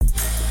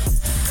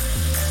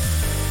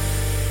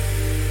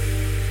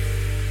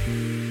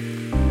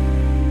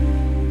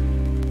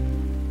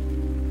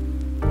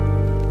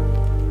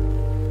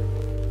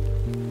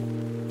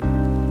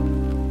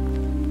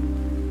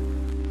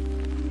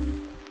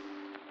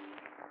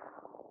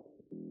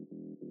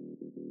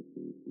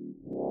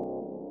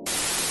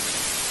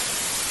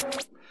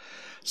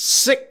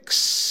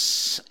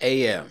6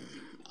 a.m.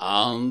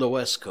 on the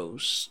West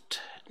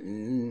Coast,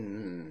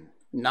 9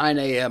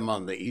 a.m.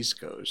 on the East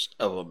Coast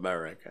of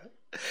America,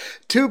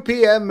 2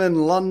 p.m.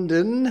 in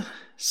London,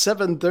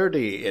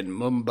 7:30 in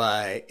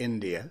Mumbai,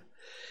 India.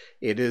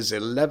 It is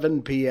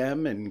 11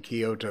 p.m. in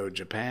Kyoto,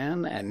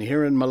 Japan, and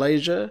here in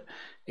Malaysia,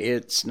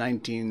 it's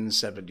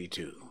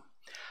 1972.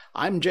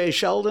 I'm Jay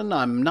Sheldon.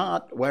 I'm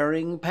not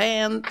wearing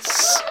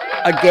pants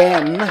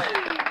again.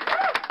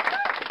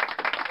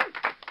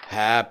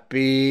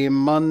 Happy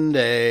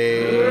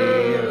Monday.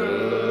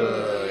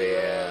 Oh,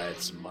 yeah,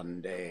 it's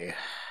Monday.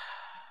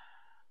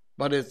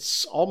 But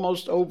it's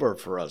almost over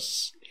for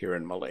us here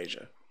in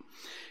Malaysia.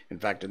 In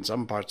fact, in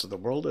some parts of the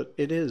world,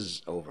 it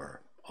is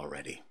over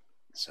already.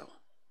 So,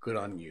 good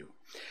on you.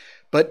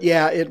 But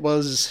yeah, it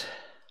was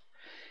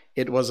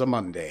a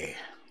Monday.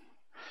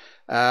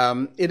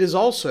 It is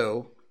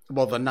also,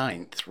 well, the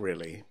 9th,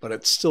 really, but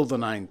it's still the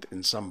 9th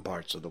in some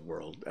parts of the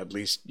world, at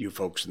least you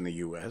folks in the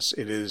U.S.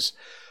 It is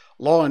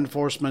Law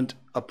Enforcement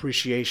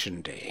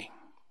Appreciation Day,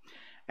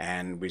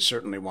 and we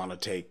certainly want to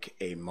take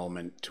a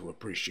moment to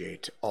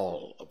appreciate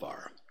all of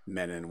our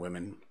men and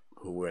women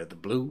who wear the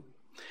blue,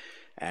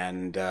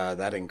 and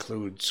that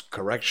includes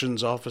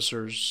corrections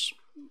officers,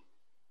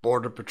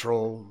 Border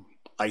Patrol,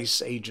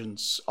 ICE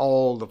agents,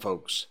 all the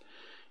folks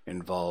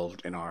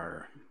involved in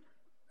our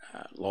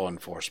law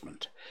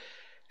enforcement.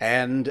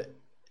 And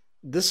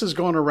this is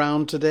going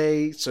around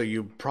today, so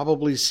you've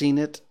probably seen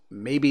it,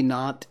 maybe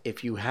not.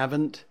 If you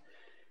haven't,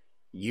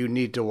 you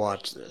need to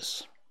watch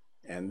this.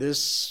 And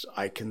this,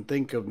 I can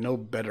think of no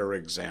better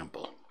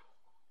example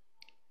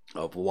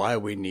of why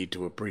we need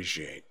to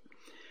appreciate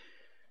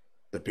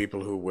the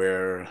people who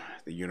wear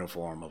the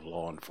uniform of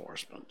law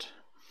enforcement.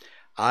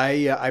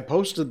 I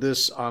posted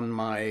this on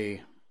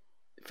my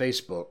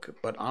Facebook,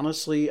 but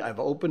honestly, I've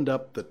opened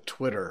up the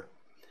Twitter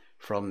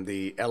from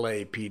the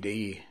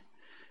LAPD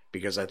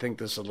because I think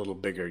this is a little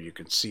bigger. You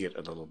can see it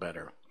a little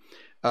better.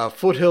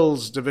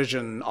 Foothills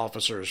Division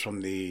officers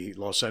from the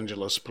Los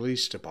Angeles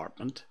Police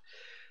Department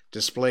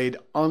displayed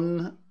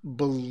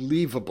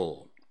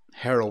unbelievable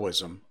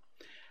heroism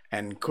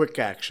and quick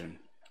action,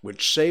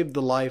 which saved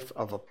the life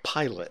of a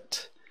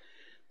pilot.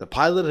 The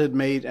pilot had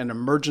made an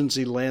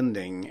emergency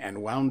landing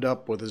and wound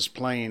up with his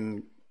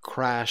plane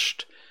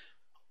crashed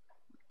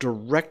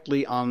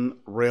directly on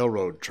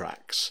railroad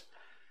tracks.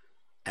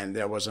 And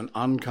there was an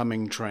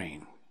oncoming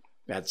train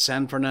at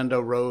San Fernando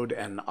Road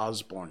and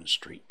Osborne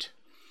Street.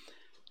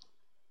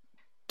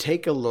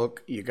 Take a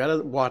look. You got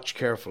to watch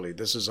carefully.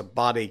 This is a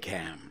body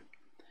cam,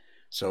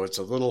 so it's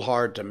a little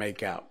hard to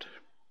make out.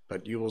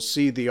 But you will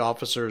see the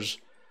officers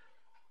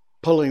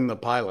pulling the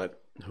pilot,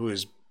 who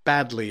is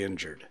badly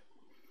injured,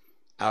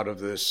 out of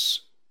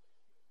this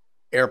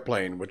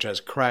airplane, which has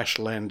crash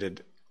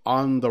landed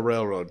on the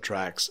railroad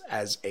tracks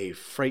as a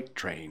freight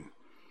train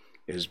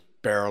is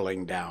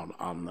barreling down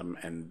on them,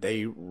 and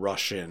they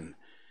rush in.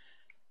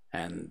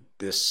 And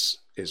this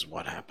is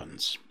what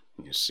happens.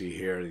 You see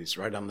here, he's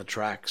right on the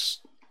tracks.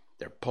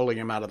 They're pulling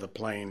him out of the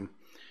plane.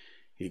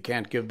 He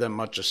can't give them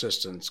much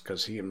assistance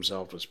because he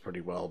himself is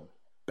pretty well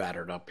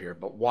battered up here.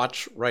 But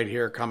watch right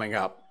here coming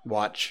up.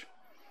 Watch.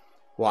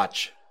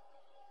 Watch.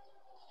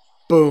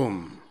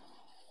 Boom.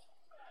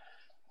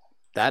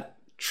 That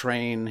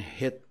train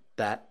hit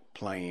that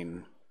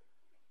plane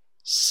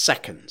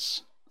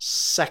seconds.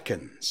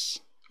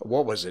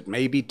 What was it?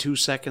 Maybe 2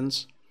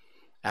 seconds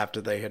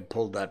after they had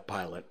pulled that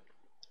pilot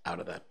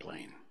out of that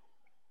plane.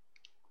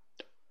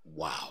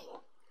 Wow.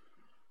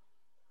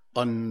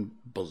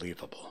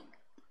 Unbelievable.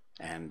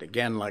 And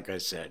again, like I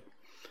said,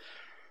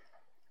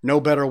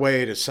 no better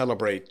way to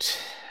celebrate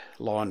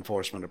Law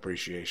Enforcement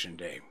Appreciation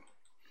Day.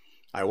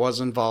 I was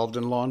involved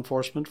in law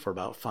enforcement for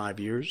about 5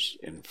 years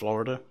in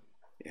Florida,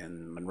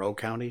 in Monroe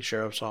County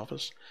Sheriff's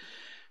Office.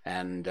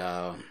 And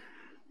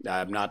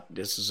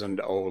this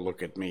isn't, oh,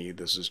 look at me.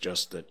 This is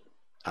just that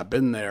I've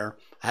been there.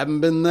 I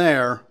haven't been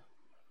there,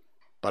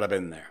 but I've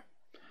been there.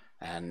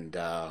 And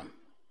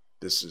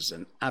this is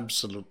an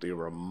absolutely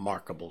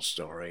remarkable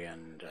story,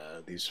 and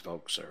these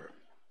folks are,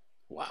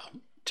 wow,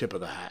 tip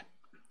of the hat.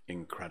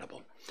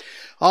 Incredible.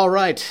 All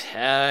right,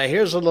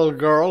 here's a little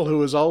girl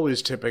who is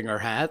always tipping her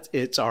hat.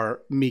 It's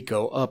our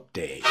Miko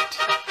update.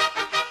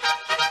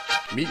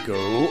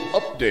 Miko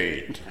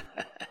update.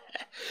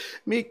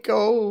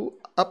 Miko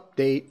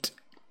update.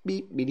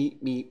 Meep.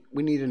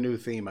 We need a new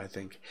theme, I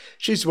think.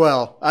 She's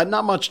well.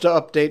 Not much to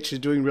update. She's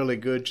doing really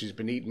good. She's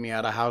been eating me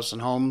out of house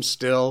and home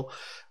still.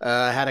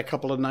 Had a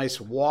couple of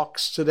nice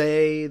walks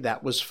today.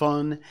 That was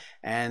fun.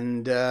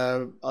 And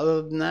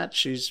other than that,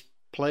 she's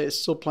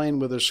still playing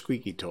with her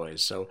squeaky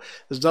toys. So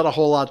there's not a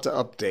whole lot to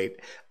update.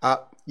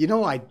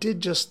 I did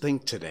just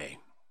think today,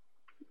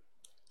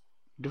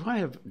 do I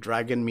have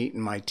dragon meat in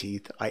my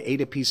teeth? I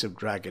ate a piece of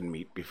dragon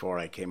meat before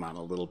I came on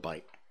a little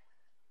bite.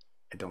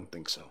 I don't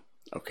think so.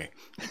 Okay.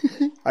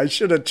 I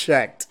should have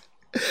checked.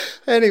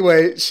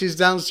 Anyway, she's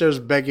downstairs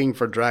begging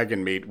for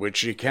dragon meat, which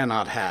she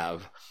cannot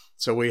have.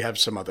 So we have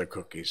some other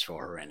cookies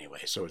for her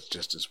anyway, so it's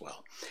just as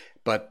well.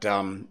 But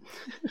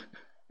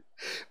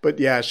But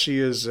yeah, she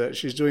is.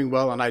 She's doing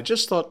well. And I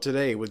just thought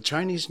today, with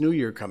Chinese New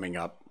Year coming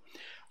up,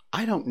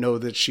 I don't know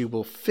that she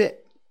will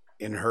fit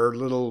in her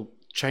little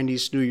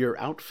Chinese New Year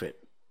outfit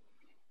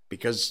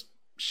because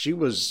she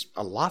was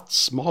a lot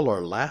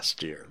smaller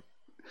last year.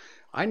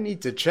 I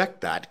need to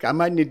check that. I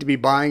might need to be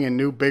buying a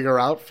new, bigger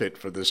outfit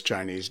for this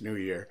Chinese New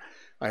Year.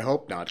 I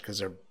hope not, because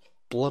they're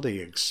bloody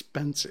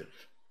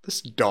expensive.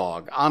 This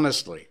dog,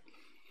 honestly,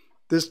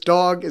 this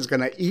dog is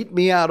going to eat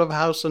me out of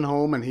house and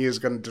home, and he is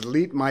going to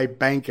delete my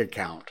bank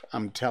account.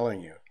 I'm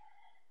telling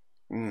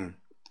you.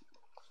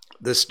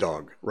 This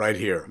dog right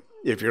here.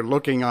 If you're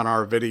looking on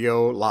our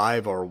video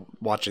live or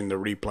watching the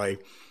replay,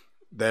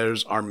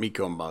 there's our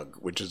Miko mug,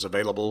 which is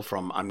available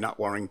from I'm Not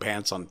Wearing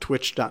Pants on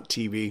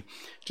twitch.tv.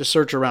 Just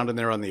search around in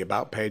there on the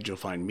About page. You'll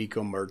find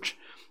Miko merch.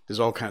 There's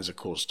all kinds of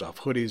cool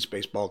stuff. Hoodies,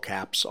 baseball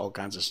caps, all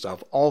kinds of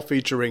stuff. All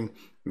featuring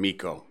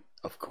Miko,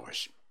 of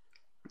course.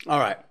 All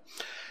right.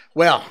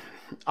 Well,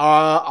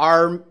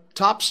 our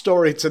top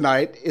story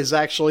tonight is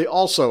actually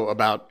also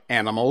about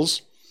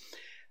animals.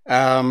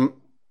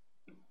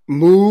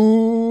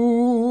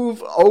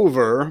 Move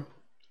over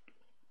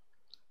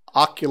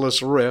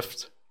Oculus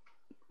Rift,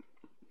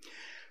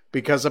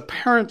 because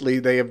apparently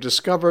they have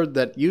discovered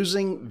that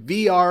using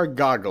VR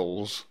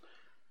goggles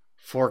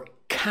for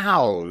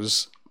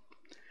cows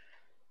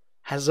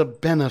has a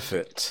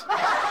benefit.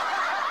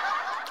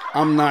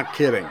 I'm not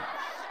kidding.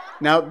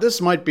 Now, this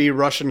might be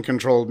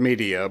Russian-controlled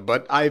media,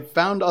 but I've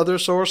found other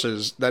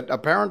sources that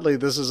apparently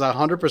this is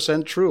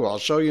 100% true. I'll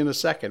show you in a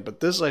second,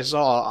 but this I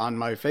saw on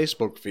my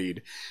Facebook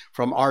feed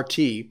from RT.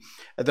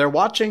 They're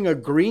watching a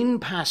green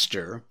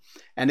pasture,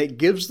 and it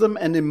gives them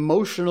an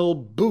emotional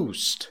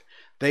boost.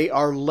 They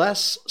are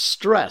less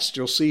stressed.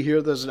 You'll see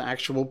here there's an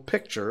actual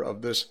picture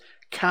of this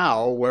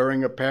cow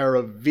wearing a pair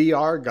of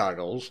VR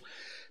goggles.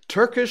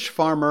 Turkish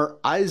farmer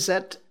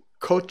Izet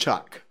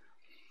Koçak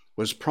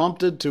was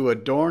prompted to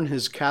adorn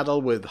his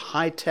cattle with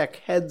high-tech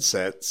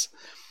headsets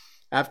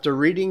after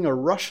reading a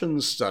Russian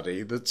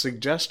study that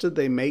suggested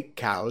they make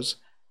cows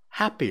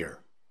happier.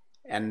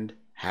 And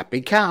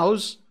happy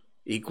cows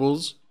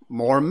equals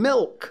more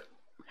milk.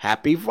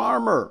 Happy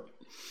farmer.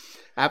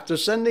 After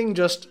sending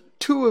just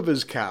 2 of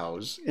his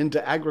cows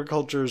into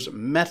agriculture's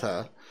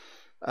metaverse,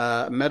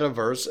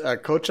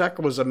 Koçak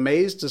was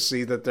amazed to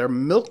see that their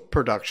milk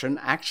production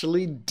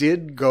actually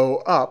did go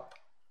up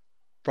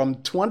from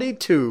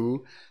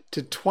 22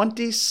 to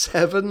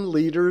 27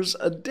 liters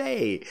a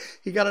day.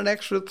 He got an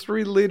extra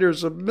 3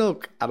 liters of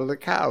milk out of the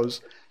cows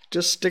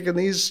just sticking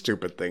these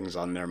stupid things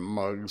on their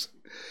mugs.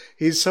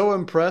 He's so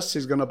impressed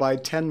he's going to buy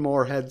 10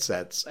 more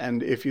headsets.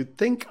 And if you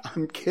think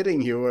I'm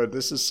kidding you, or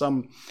this is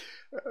some,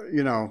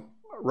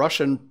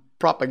 Russian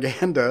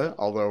propaganda,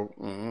 although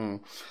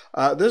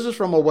this is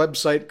from a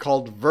website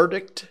called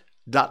verdict.co.uk,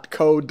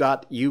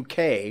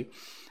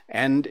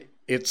 and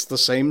it's the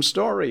same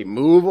story.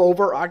 Move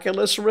over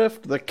Oculus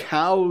Rift. The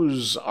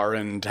cows are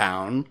in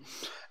town.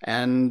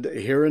 And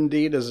here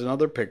indeed is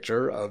another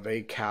picture of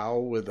a cow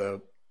with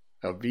a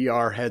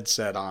VR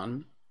headset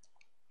on.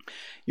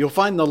 You'll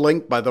find the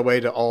link, by the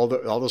way, to all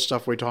the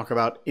stuff we talk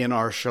about in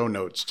our show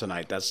notes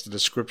tonight. That's the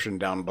description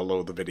down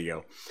below the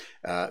video.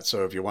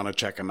 So if you want to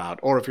check them out,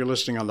 or if you're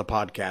listening on the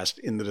podcast,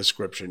 in the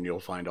description, you'll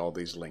find all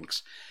these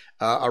links.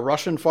 A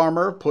Russian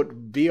farmer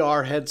put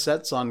VR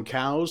headsets on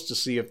cows to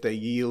see if they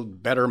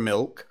yield better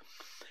milk.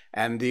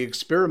 And the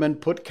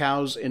experiment put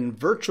cows in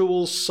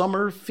virtual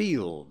summer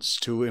fields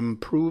to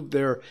improve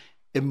their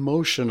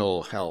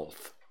emotional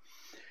health.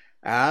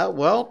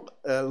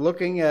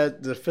 Looking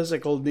at the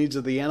physical needs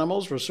of the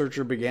animals,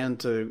 researchers began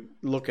to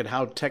look at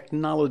how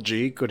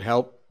technology could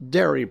help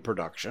dairy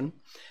production.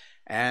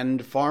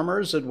 And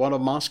farmers at one of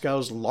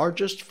Moscow's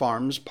largest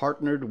farms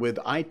partnered with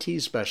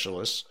IT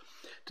specialists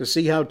to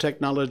see how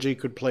technology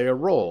could play a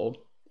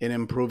role in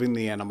improving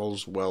the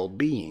animals'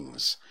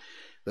 well-beings.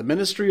 The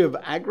Ministry of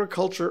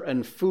Agriculture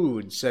and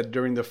Food said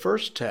during the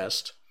first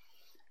test,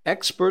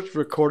 experts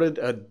recorded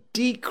a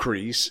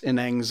decrease in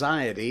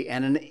anxiety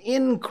and an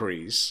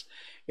increase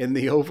in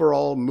the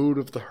overall mood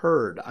of the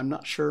herd. I'm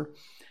not sure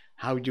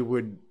how you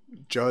would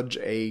judge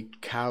a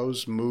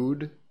cow's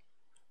mood,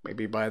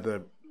 maybe by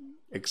the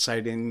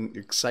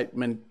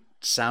excitement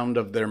sound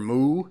of their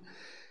moo.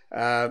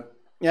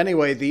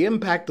 Anyway, the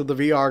impact of the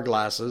VR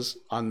glasses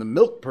on the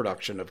milk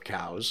production of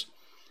cows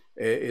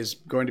is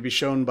going to be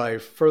shown by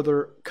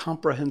further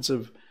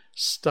comprehensive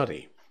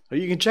study. So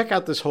you can check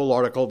out this whole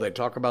article. They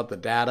talk about the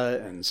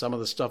data and some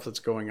of the stuff that's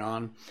going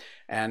on.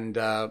 And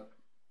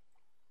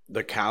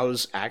the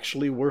cows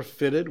actually were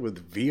fitted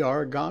with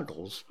VR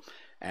goggles.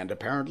 And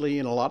apparently,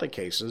 in a lot of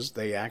cases,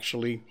 they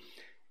actually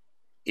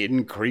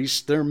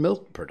increased their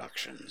milk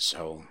production.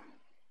 So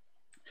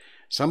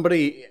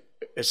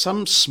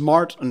some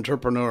smart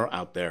entrepreneur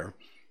out there,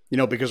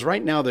 because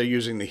right now they're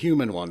using the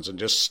human ones and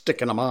just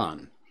sticking them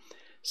on.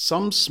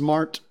 Some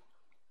smart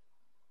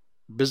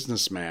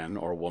businessman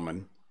or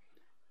woman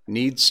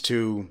needs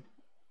to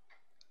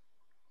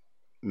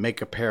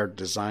make a pair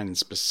designed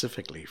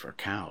specifically for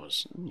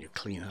cows. You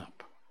clean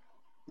up.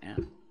 Yeah,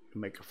 you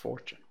make a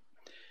fortune.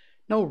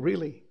 No,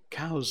 really,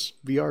 cows,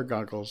 VR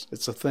goggles.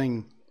 It's a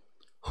thing.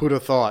 Who'd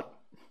have thought?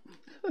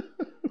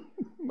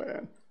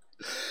 Man.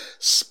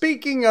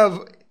 Speaking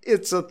of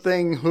it's a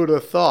thing, who'd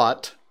have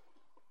thought?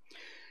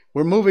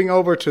 We're moving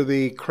over to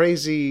the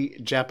crazy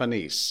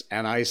Japanese,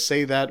 and I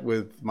say that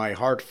with my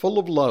heart full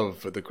of love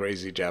for the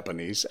crazy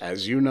Japanese.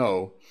 As you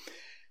know,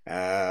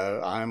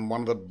 I'm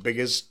one of the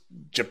biggest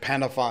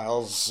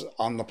Japanophiles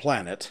on the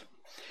planet.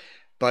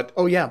 But,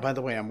 oh yeah, by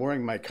the way, I'm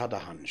wearing my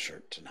Kadahan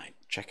shirt tonight.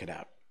 Check it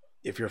out.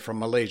 If you're from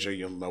Malaysia,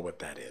 you'll know what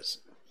that is.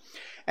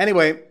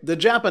 Anyway, the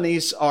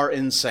Japanese are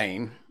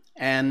insane,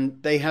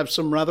 and they have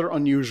some rather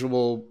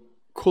unusual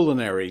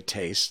culinary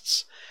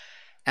tastes.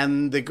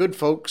 And the good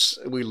folks,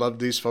 we love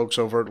these folks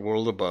over at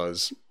World of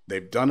Buzz.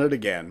 They've done it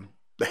again.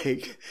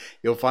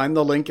 You'll find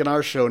the link in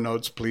our show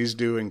notes. Please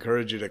do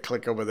encourage you to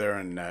click over there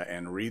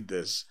and read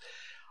this.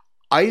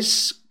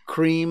 Ice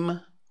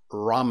cream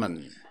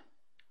ramen.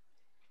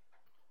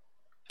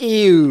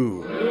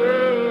 Ew.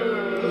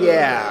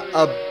 Yeah,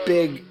 a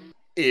big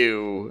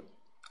ew.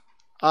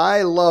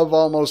 I love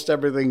almost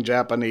everything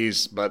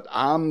Japanese, but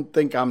I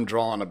think I'm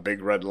drawing a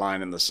big red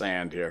line in the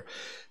sand here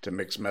to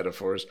mix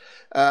metaphors.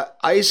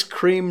 Ice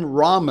cream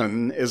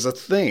ramen is a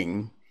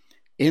thing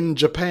in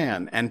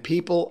Japan, and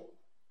people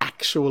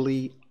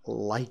actually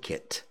like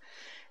it.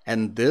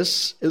 And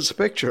this is a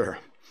picture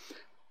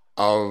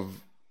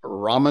of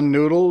ramen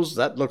noodles.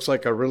 That looks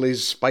like a really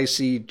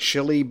spicy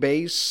chili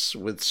base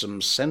with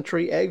some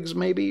century eggs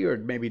maybe, or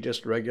maybe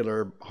just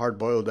regular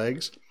hard-boiled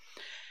eggs.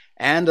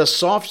 And a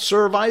soft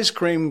serve ice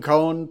cream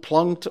cone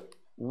plunked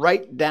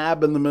right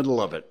dab in the middle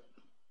of it.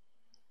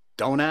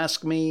 Don't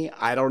ask me.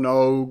 I don't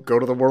know. Go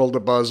to the World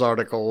of Buzz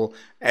article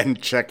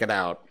and check it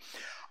out.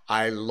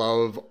 I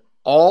love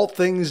all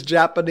things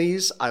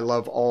Japanese. I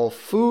love all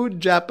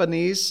food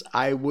Japanese.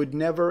 I would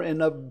never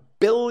in a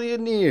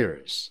billion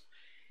years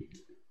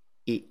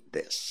eat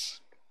this.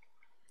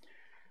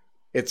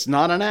 It's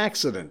not an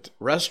accident.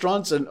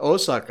 Restaurants in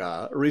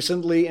Osaka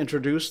recently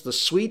introduced the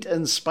sweet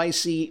and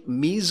spicy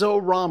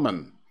miso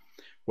ramen,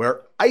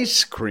 where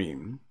ice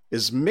cream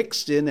is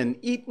mixed in and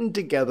eaten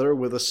together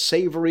with a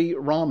savory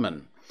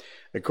ramen.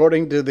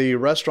 According to the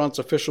restaurant's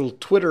official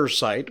Twitter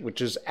site,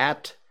 which is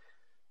at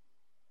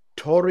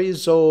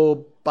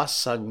Torizo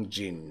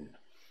Basanjin,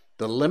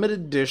 the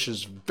limited dish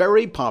is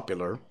very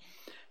popular,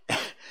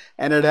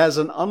 and it has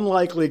an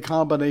unlikely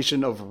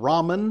combination of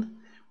ramen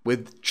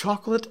with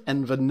chocolate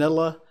and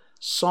vanilla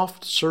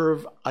soft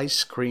serve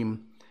ice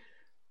cream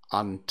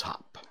on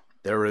top.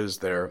 There is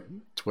their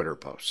Twitter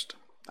post.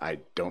 I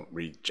don't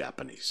read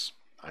Japanese.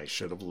 I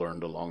should have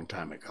learned a long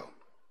time ago.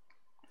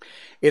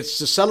 It's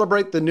to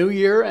celebrate the new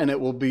year, and it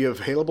will be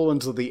available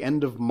until the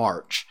end of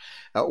March.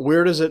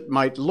 Weird as it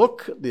might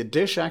look, the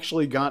dish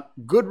actually got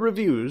good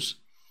reviews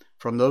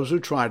from those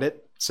who tried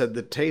it, said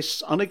the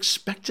tastes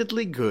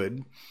unexpectedly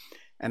good,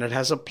 and it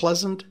has a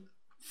pleasant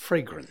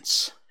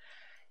fragrance.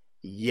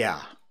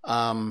 Yeah,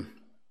 no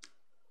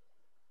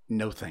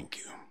thank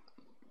you.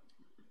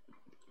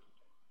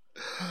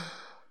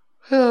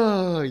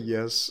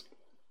 Yes.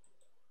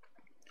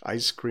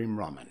 Ice cream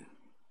ramen.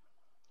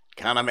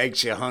 Kind of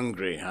makes you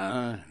hungry,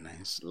 huh?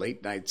 Nice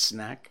late night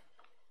snack.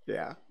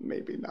 Yeah,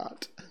 maybe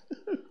not.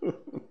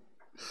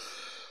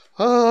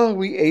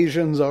 We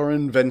Asians are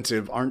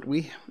inventive, aren't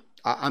we?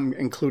 I'm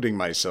including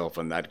myself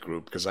in that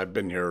group because I've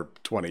been here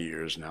 20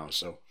 years now,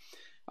 so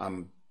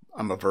I'm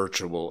a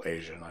virtual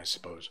Asian, I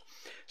suppose.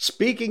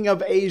 Speaking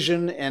of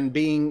Asian and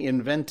being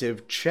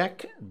inventive,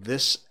 check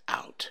this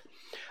out.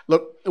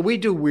 Look, we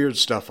do weird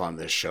stuff on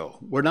this show.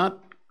 We're not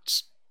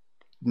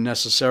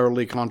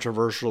necessarily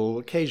controversial.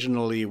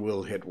 Occasionally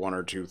we'll hit one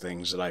or two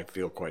things that I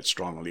feel quite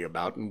strongly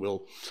about, and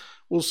we'll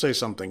say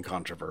something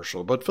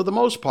controversial. But for the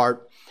most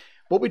part,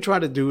 what we try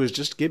to do is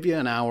just give you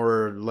an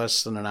hour,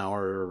 less than an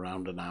hour,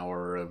 around an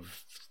hour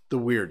of the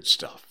weird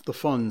stuff, the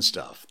fun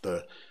stuff,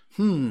 the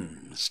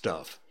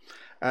stuff.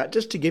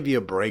 Just to give you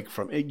a break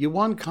from it. You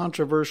want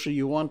controversy,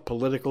 you want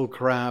political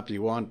crap,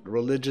 you want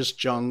religious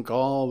junk,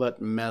 all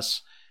that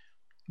mess.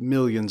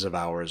 Millions of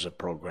hours of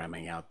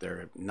programming out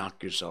there.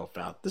 Knock yourself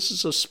out. This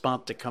is a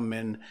spot to come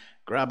in,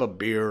 grab a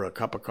beer, a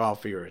cup of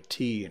coffee, or a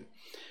tea, and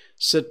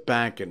sit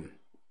back and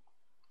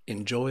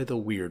enjoy the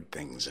weird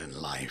things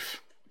in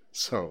life.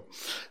 So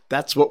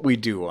that's what we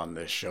do on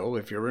this show.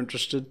 If you're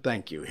interested,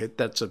 thank you. Hit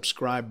that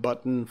subscribe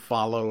button,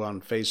 follow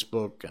on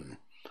Facebook, and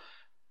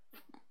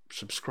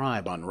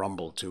subscribe on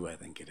Rumble too, I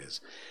think it is.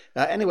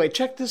 Anyway,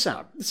 check this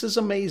out. This is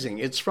amazing.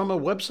 It's from a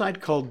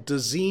website called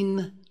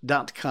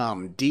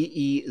Dezeen.com,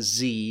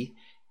 Dezeen.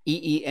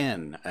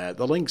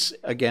 The link's,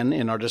 again,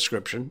 in our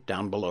description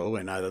down below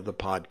in either the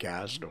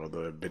podcast or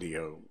the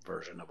video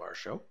version of our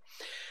show.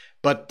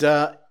 But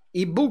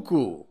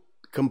Ibuku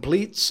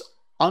completes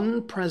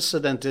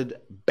unprecedented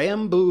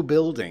bamboo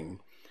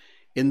building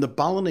in the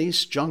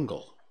Balinese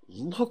jungle.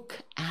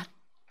 Look at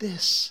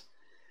this.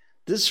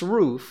 This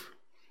roof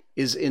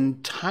is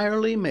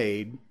entirely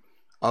made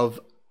of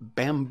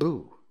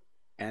bamboo.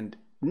 And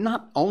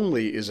not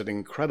only is it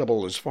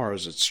incredible as far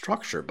as its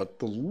structure, but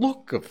the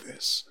look of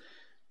this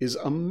is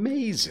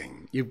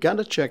amazing. You've got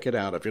to check it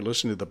out if you're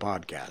listening to the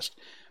podcast.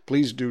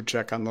 please do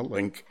check on the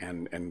link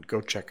and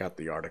go check out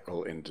the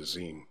article in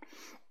Dezeen.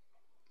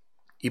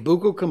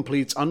 Ibuku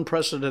completes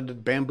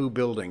unprecedented bamboo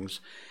buildings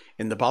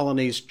in the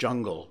Balinese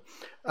jungle.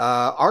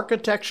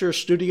 Architecture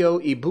studio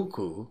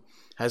Ibuku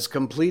has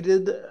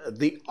completed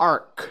the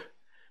Arc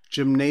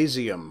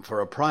Gymnasium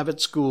for a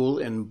private school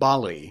in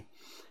Bali.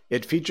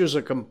 It features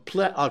a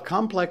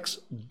complex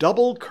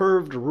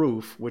double-curved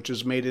roof, which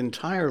is made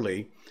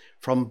entirely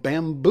from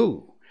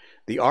bamboo.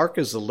 The Arc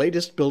is the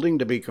latest building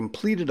to be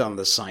completed on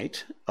the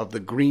site of the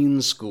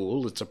Green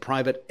School. It's a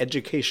private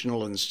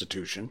educational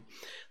institution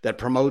that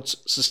promotes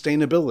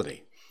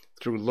sustainability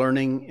through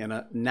learning in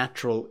a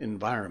natural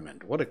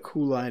environment. What a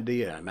cool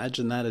idea.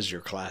 Imagine that as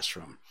your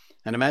classroom.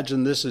 And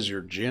imagine this as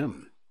your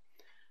gym.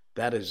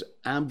 That is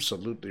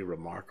absolutely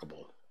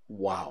remarkable.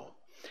 Wow.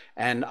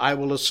 And I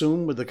will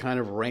assume with the kind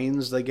of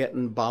rains they get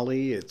in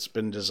Bali, it's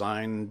been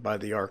designed by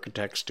the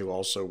architects to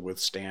also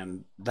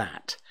withstand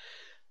that,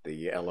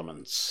 the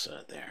elements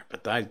there.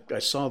 But I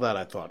saw that,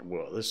 I thought,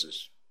 whoa, this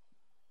is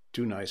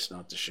too nice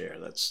not to share.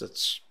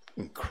 That's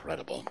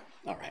incredible.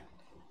 All right.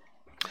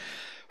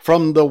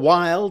 From the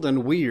wild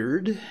and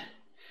weird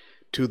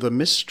to the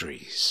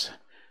mysteries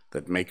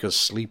that make us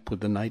sleep with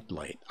the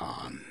nightlight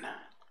on.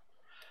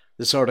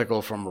 This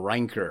article from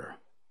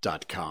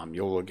Ranker.com.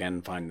 You'll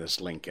again find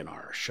this link in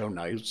our show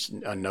notes.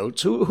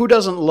 Who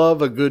doesn't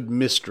love a good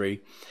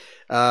mystery?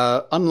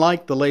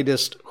 Unlike the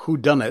latest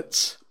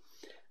whodunits,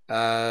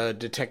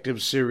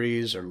 detective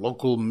series or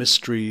local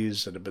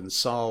mysteries that have been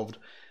solved,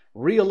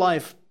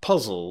 real-life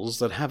puzzles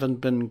that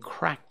haven't been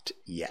cracked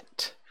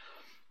yet.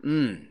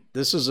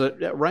 This is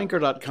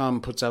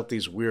Ranker.com puts out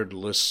these weird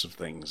lists of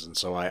things, and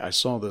so I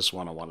saw this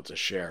one I wanted to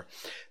share.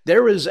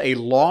 There is a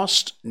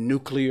lost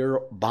nuclear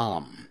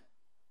bomb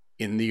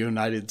in the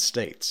United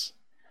States.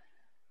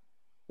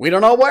 We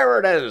don't know where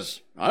it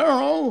is. I don't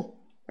know.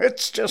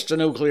 It's just a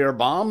nuclear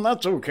bomb.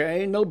 That's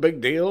okay. No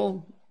big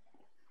deal.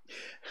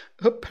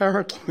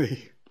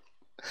 Apparently,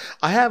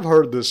 I have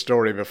heard this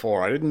story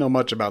before. I didn't know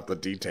much about the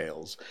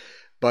details.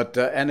 But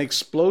an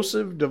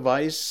explosive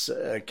device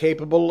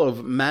capable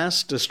of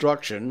mass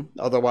destruction,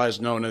 otherwise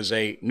known as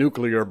a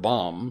nuclear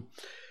bomb,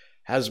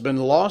 has been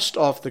lost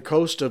off the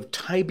coast of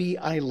Tybee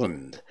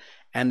Island,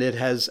 and it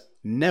has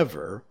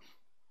never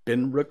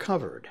been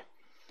recovered.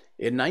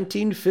 In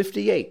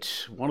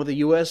 1958, one of the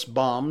U.S.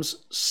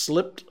 bombs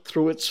slipped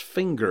through its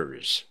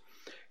fingers.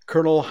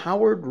 Colonel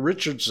Howard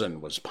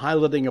Richardson was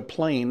piloting a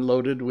plane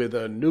loaded with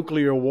a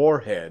nuclear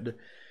warhead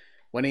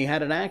when he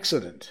had an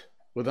accident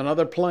with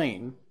another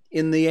plane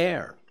in the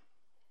air.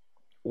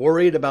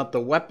 Worried about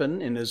the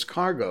weapon in his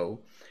cargo,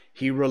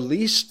 he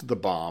released the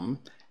bomb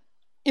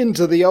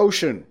into the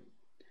ocean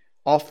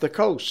off the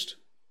coast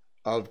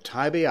of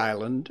Tybee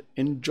Island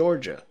in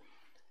Georgia,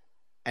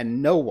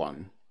 and no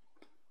one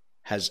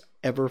has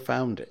ever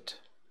found it.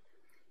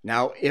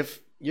 Now, if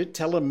you're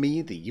telling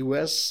me the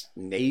U.S.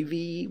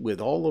 Navy,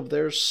 with all of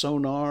their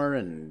sonar,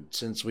 and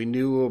since we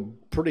knew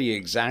pretty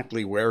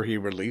exactly where he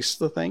released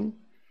the thing,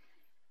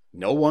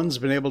 no one's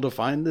been able to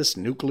find this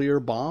nuclear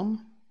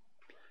bomb?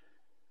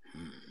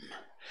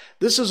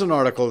 This is an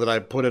article that I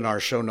put in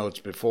our show notes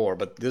before,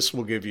 but this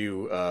will give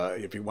you,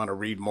 if you want to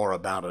read more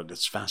about it,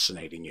 it's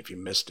fascinating if you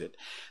missed it.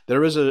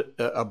 There is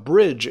a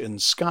bridge in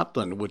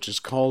Scotland which is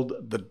called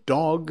the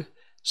Dog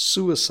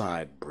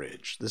Suicide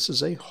Bridge. This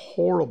is a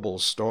horrible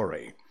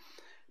story,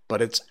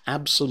 but it's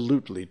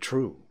absolutely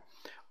true.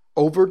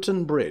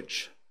 Overton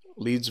Bridge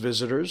leads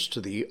visitors to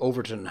the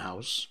Overton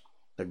House,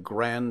 a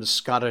grand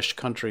Scottish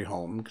country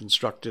home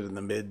constructed in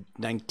the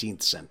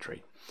mid-19th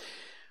century.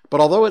 But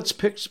although its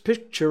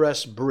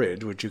picturesque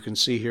bridge, which you can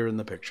see here in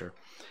the picture,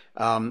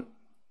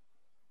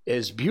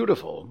 is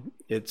beautiful,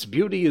 its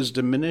beauty is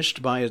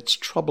diminished by its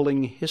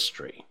troubling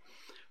history.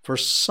 For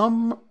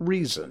some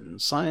reason,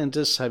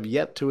 scientists have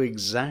yet to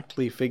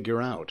exactly figure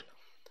out.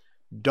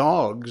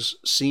 Dogs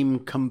seem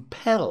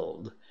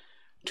compelled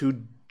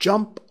to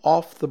jump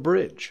off the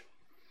bridge.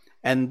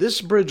 And this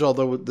bridge,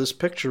 although this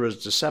picture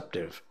is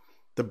deceptive,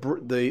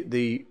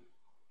 the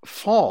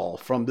fall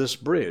from this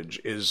bridge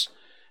is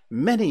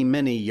many,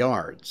 many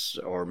yards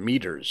or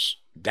meters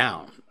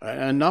down,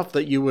 enough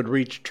that you would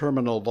reach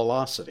terminal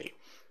velocity.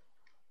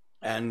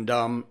 And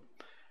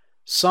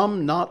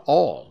some, not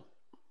all,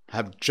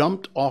 have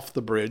jumped off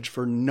the bridge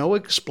for no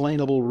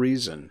explainable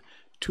reason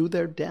to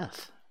their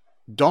death.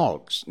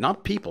 Dogs,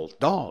 not people,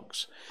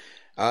 dogs.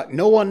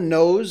 No one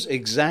knows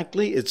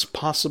exactly. It's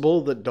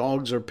possible that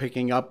dogs are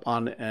picking up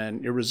on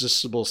an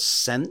irresistible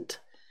scent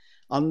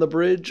on the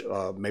bridge,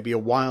 maybe a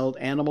wild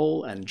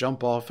animal, and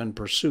jump off in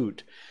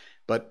pursuit.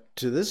 But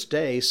to this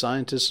day,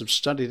 scientists have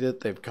studied it.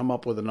 They've come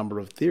up with a number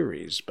of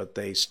theories, but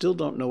they still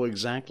don't know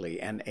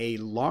exactly. And a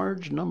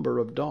large number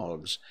of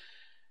dogs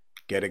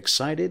get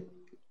excited,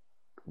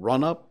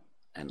 run up,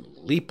 and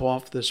leap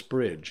off this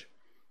bridge,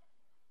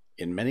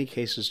 in many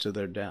cases to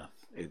their death.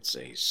 It's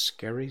a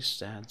scary,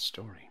 sad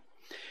story.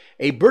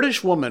 A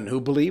British woman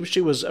who believes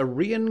she was a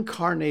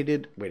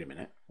reincarnated... Wait a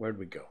minute, where'd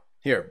we go?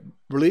 Here.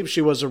 Believes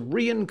she was a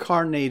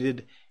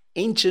reincarnated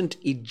ancient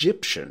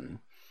Egyptian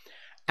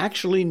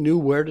actually knew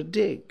where to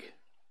dig.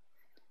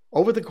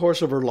 Over the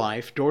course of her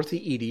life,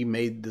 Dorothy Eady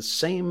made the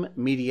same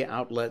media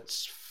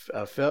outlets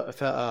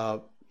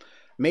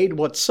made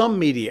what some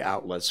media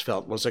outlets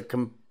felt was a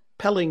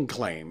compelling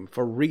claim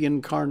for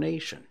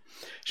reincarnation.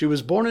 She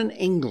was born in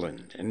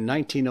England in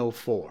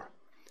 1904.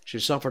 She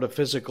suffered a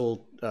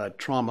physical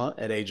trauma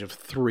at age of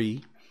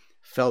 3,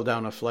 fell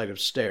down a flight of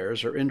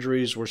stairs. Her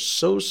injuries were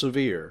so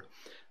severe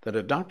that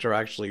a doctor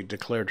actually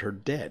declared her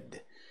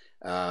dead,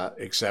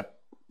 except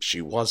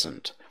she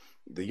wasn't.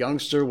 The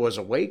youngster was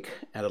awake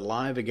and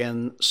alive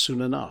again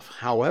soon enough.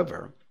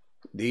 However,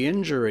 the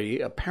injury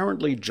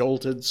apparently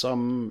jolted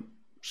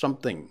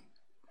something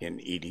in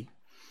Eady,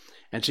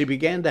 and she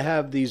began to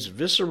have these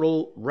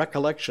visceral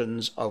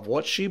recollections of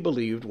what she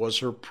believed was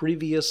her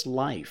previous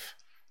life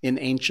in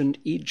ancient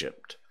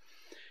Egypt.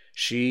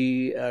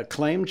 She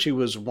claimed she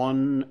was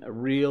one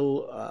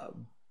real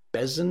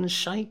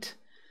Bezenshite,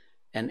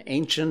 an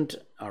ancient,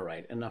 all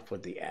right, enough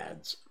with the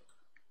ads,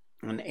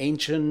 an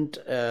ancient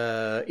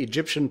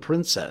Egyptian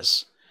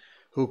princess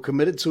who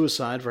committed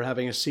suicide for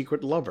having a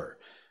secret lover.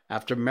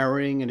 After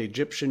marrying an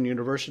Egyptian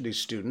university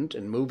student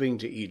and moving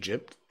to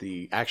Egypt,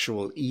 the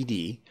actual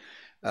Eady,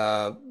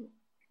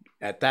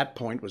 at that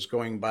point was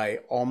going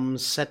by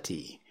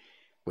Seti,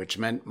 which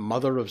meant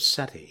mother of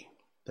Seti,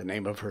 the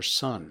name of her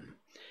son.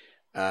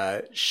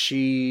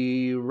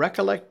 She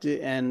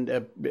recollected,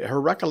 and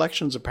her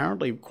recollections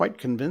apparently quite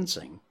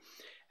convincing,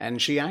 and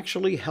she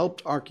actually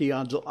helped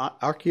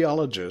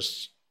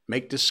archaeologists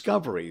make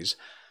discoveries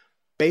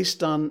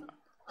based on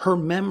her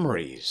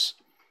memories,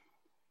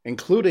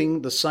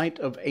 including the site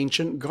of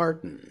ancient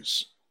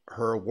gardens.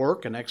 Her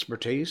work and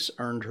expertise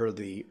earned her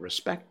the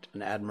respect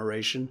and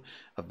admiration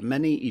of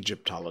many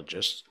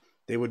Egyptologists.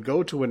 They would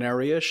go to an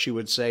area, she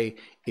would say,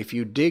 "If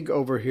you dig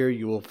over here,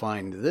 you will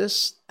find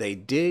this." They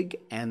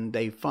dig and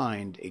they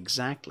find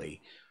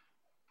exactly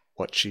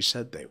what she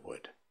said they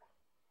would.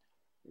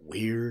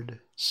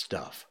 Weird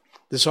stuff.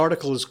 This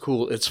article is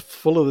cool. It's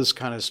full of this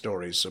kind of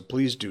stories, so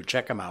please do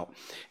check them out.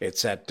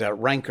 It's at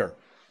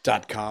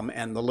ranker.com,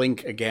 and the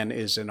link, again,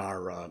 is in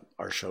our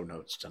show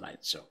notes tonight,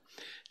 so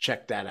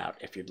check that out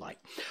if you'd like.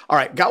 All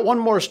right, got one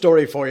more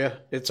story for you.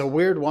 It's a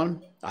weird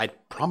one. I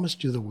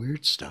promised you the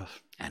weird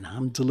stuff, and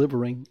I'm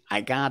delivering.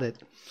 I got it.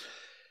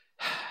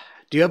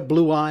 Do you have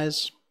blue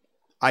eyes?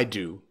 I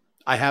do.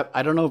 I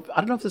don't know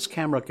if this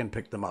camera can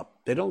pick them up.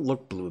 They don't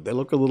look blue. They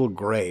look a little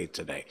gray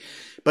today.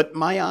 But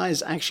my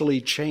eyes actually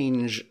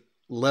change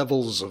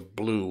levels of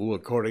blue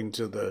according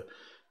to the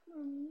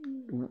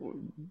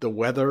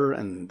weather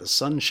and the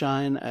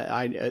sunshine.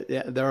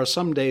 There are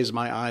some days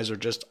my eyes are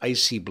just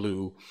icy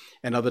blue,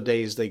 and other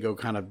days they go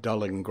kind of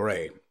dull and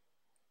gray.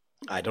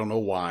 I don't know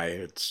why.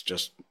 It's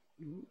just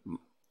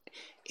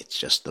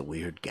the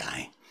weird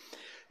guy.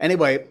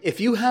 Anyway, if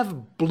you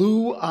have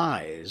blue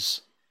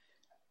eyes,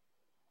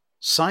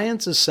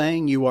 science is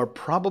saying you are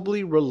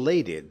probably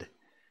related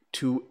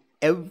to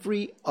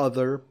every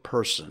other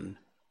person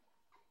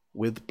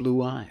with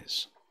blue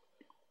eyes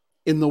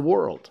in the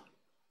world.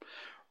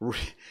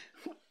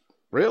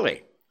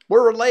 Really?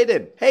 We're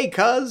related. Hey,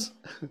 cuz.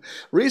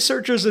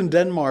 Researchers in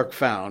Denmark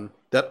found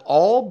that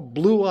all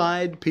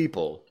blue-eyed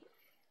people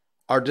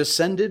are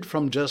descended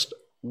from just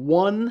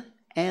one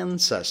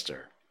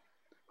ancestor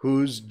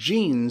whose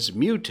genes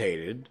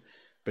mutated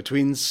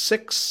between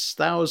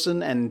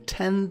 6,000 and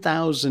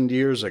 10,000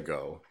 years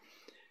ago.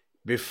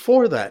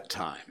 Before that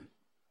time,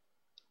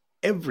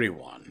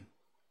 everyone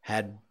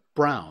had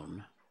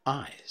brown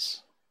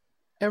eyes.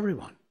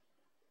 Everyone.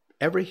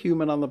 Every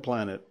human on the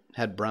planet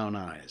had brown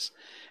eyes.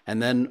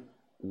 And then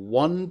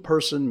one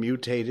person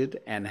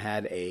mutated and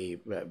had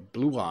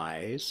blue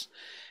eyes,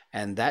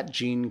 and that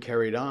gene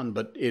carried on.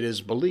 But it is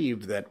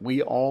believed that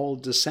we all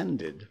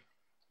descended,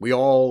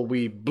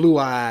 we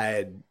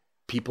blue-eyed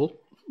people,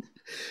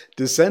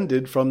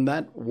 descended from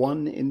that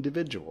one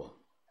individual.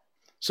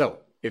 So,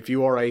 if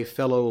you are a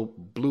fellow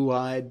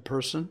blue-eyed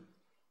person,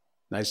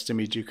 nice to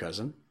meet you,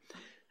 cousin.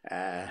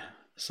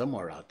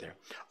 Somewhere out there.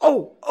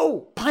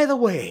 Oh, by the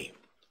way,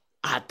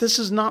 this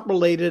is not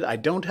related. I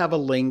don't have a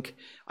link.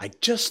 I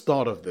just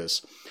thought of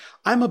this.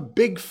 I'm a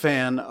big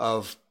fan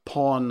of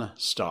Pawn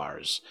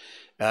Stars.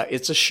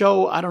 It's a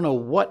show, I don't know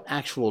what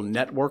actual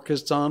network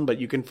it's on, but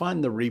you can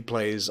find the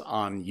replays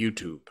on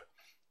YouTube.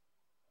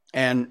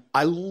 And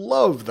I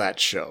love that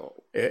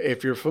show.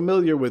 If you're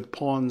familiar with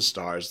Pawn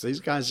Stars, these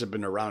guys have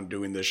been around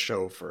doing this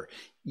show for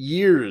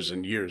years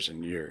and years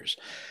and years.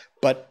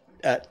 But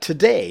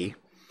today,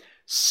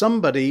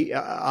 somebody,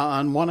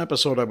 on one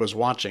episode I was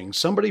watching,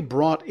 somebody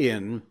brought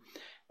in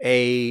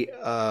a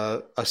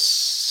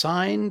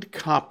signed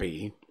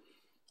copy.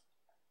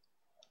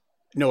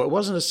 No, it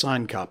wasn't a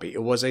signed copy.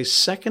 It was a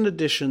second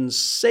edition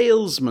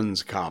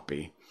salesman's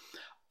copy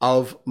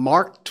of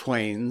Mark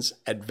Twain's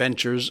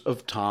Adventures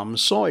of Tom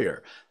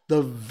Sawyer,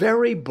 the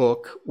very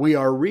book we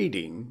are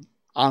reading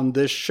on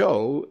this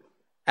show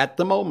at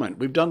the moment.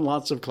 We've done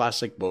lots of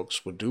classic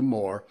books. We'll do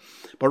more.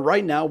 But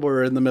right now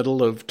we're in the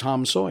middle of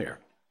Tom Sawyer.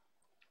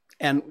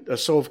 And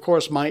so, of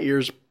course, my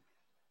ears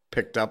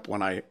picked up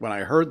when I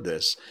heard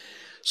this.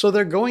 So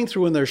they're going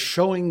through and they're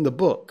showing the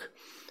book.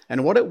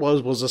 And what it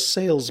was a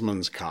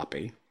salesman's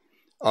copy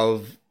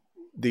of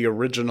the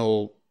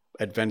original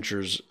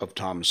Adventures of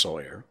Tom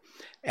Sawyer.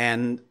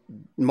 And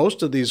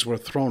most of these were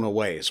thrown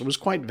away, so it was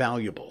quite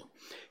valuable.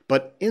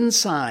 But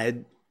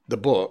inside the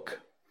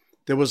book,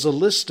 there was a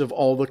list of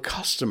all the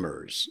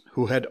customers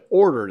who had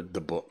ordered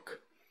the book.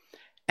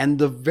 And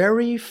the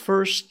very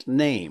first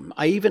name,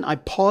 I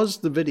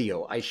paused the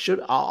video.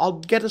 I'll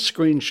get a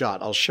screenshot.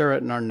 I'll share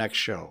it in our next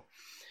show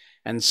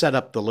and set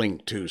up the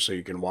link too so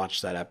you can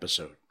watch that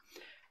episode.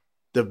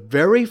 The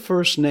very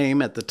first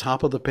name at the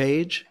top of the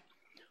page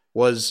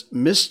was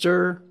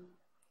Mr.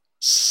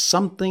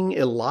 something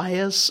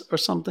Elias or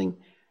something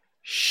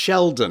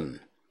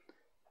Sheldon.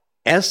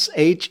 Sheldon.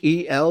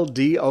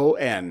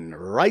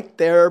 Right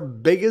there,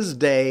 big as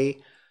day.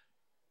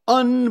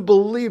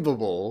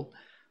 Unbelievable.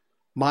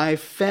 My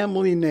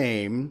family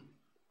name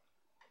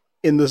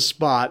in the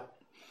spot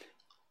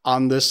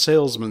on this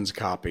salesman's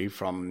copy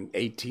from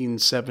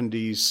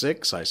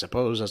 1876, I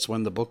suppose that's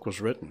when the book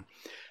was written,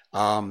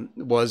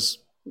 was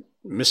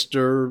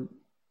Mr.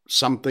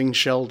 something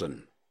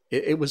Sheldon.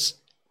 It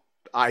was,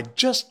 I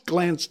just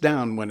glanced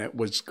down when it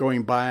was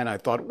going by and I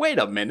thought, wait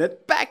a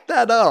minute, back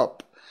that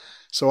up.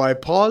 So I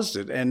paused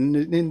it, and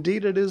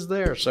indeed it is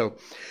there. So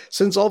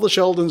since all the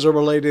Sheldons are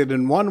related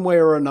in one way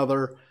or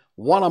another,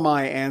 one of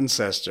my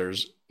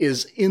ancestors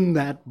is in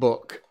that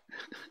book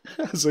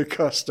as a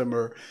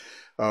customer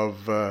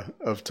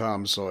of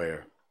Tom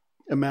Sawyer.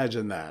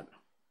 Imagine that.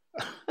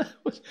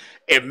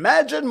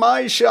 Imagine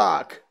my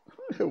shock.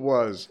 It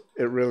was.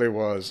 It really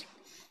was.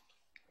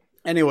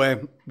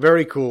 Anyway,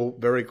 very cool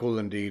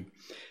indeed.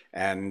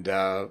 And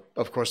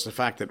of course, the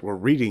fact that we're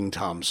reading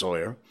Tom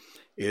Sawyer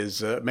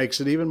is makes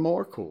it even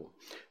more cool.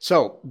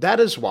 So that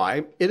is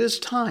why it is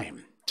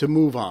time to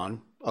move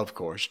on, of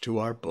course, to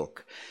our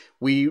book.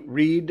 We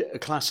read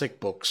classic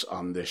books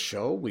on this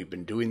show. We've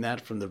been doing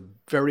that from the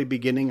very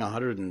beginning,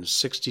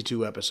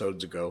 162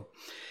 episodes ago.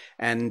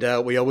 And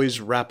we always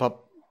wrap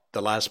up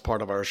the last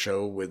part of our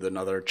show with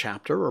another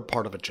chapter or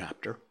part of a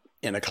chapter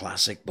in a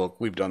classic book.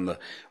 We've done The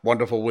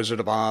Wonderful Wizard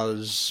of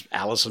Oz,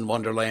 Alice in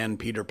Wonderland,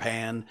 Peter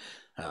Pan,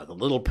 The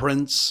Little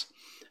Prince,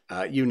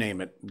 you name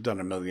it. We've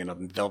done a million of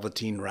them.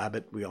 Velveteen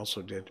Rabbit, we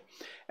also did.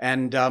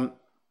 And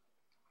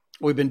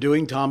we've been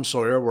doing Tom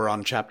Sawyer. We're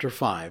on chapter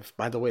 5.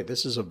 By the way,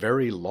 this is a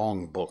very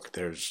long book.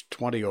 There's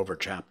 20 over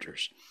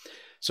chapters.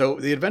 So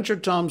The Adventure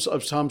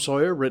of Tom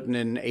Sawyer, written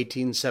in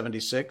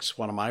 1876.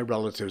 One of my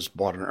relatives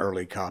bought an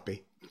early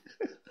copy.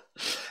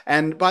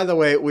 And by the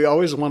way, we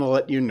always want to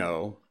let you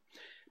know,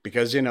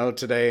 because, you know,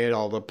 today,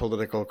 all the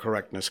political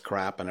correctness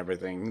crap and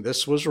everything,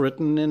 this was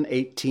written in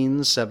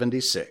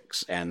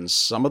 1876. And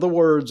some of the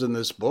words in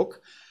this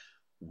book,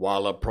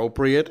 while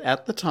appropriate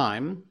at the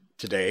time,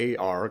 today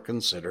are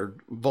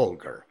considered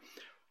vulgar.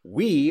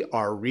 We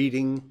are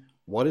reading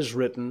what is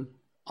written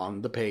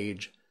on the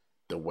page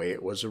the way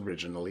it was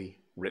originally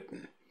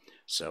written.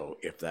 So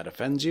if that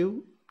offends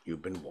you,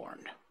 you've been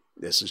warned.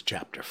 This is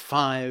chapter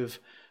 5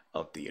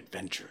 of The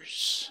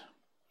Adventures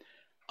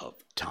of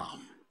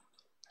Tom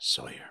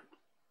Sawyer.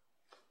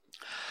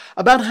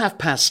 About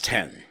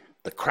 10:30,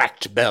 the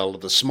cracked bell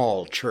of the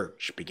small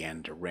church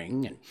began to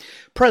ring, and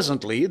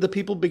presently the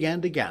people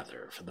began to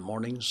gather for the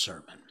morning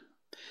sermon.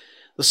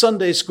 The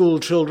Sunday school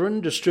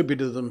children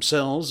distributed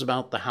themselves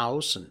about the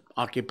house and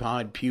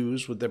occupied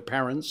pews with their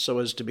parents so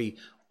as to be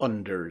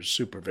under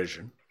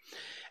supervision.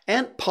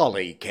 Aunt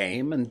Polly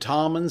came, and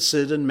Tom and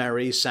Sid and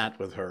Mary sat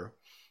with her,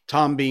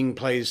 Tom being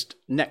placed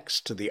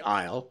next to the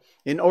aisle,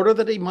 in order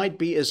that he might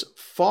be as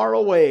far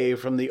away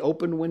from the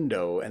open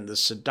window and the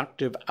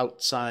seductive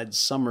outside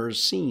summer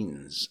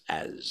scenes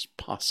as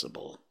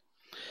possible.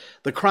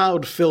 The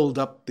crowd filled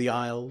up the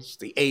aisles,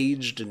 the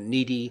aged and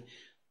needy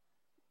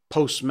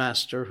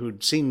postmaster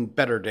who'd seen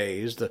better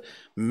days, the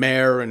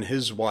mayor and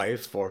his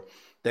wife, for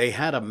they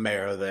had a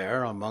mayor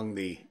there among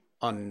the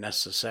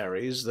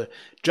unnecessaries, the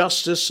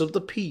justice of the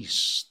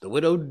peace, the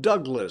widow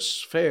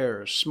Douglas,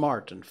 fair,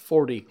 smart, and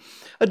 40,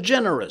 a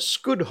generous,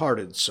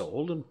 good-hearted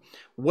soul, and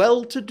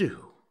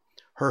well-to-do,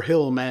 her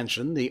hill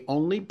mansion the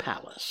only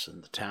palace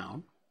in the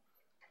town.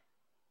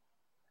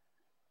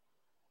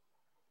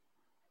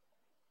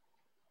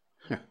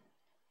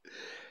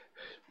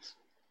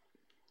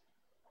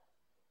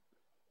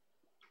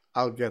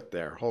 I'll get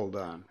there. Hold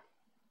on.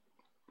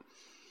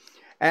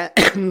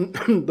 And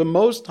the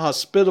most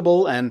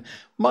hospitable and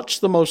much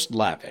the most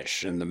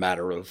lavish in the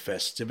matter of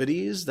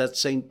festivities that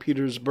St.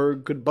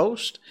 Petersburg could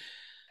boast,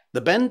 the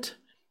bent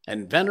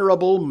and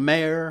venerable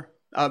Major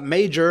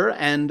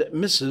and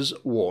Mrs.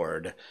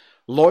 Ward,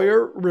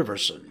 Lawyer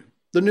Riverson,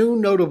 the new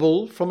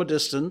notable from a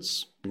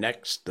distance,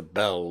 next the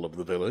belle of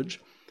the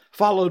village,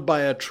 followed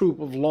by a troop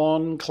of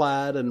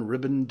lawn-clad and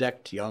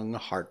ribbon-decked young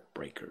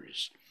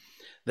heartbreakers.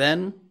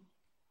 Then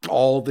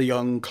all the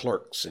young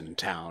clerks in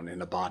town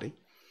in a body,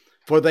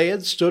 for they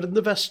had stood in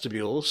the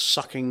vestibule,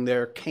 sucking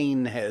their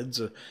cane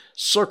heads, a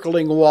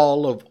circling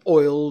wall of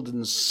oiled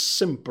and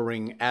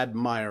simpering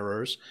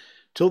admirers,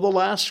 till the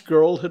last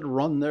girl had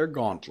run their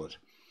gauntlet,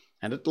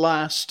 and at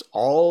last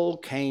all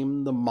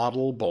came the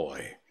model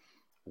boy,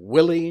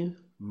 Willie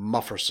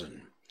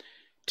Mufferson,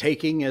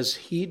 taking as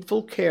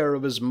heedful care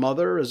of his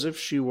mother as if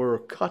she were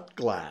cut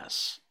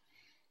glass.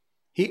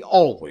 He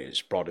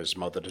always brought his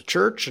mother to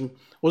church and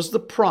was the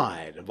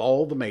pride of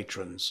all the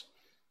matrons.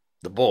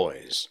 The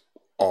boys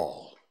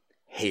all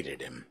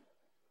hated him.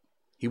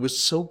 He was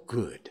so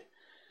good,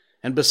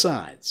 and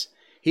besides,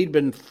 he'd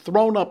been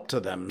thrown up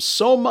to them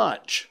so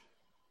much.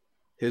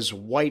 His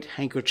white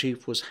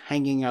handkerchief was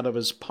hanging out of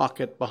his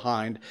pocket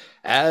behind,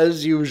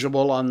 as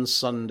usual on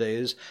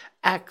Sundays,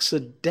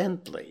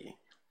 accidentally.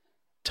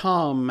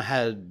 Tom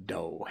had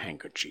no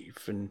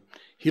handkerchief, and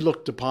he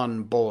looked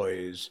upon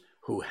boys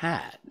who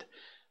had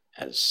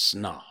as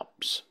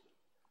snobs.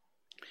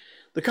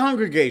 The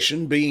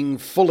congregation being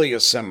fully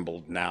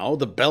assembled now,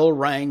 the bell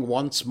rang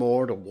once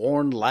more to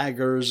warn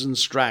laggers and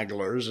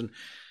stragglers, and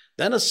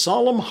then a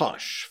solemn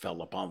hush fell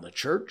upon the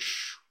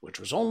church, which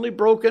was only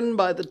broken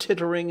by the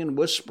tittering and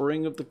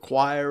whispering of the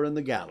choir in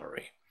the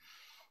gallery.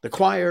 The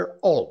choir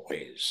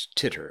always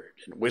tittered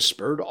and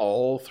whispered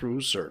all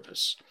through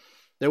service.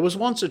 There was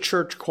once a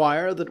church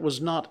choir that was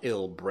not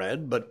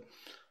ill-bred, but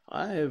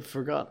I have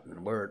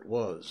forgotten where it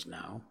was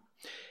now.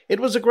 It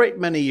was a great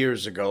many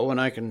years ago,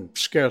 and I can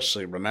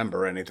scarcely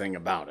remember anything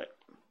about it,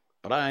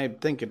 but I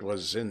think it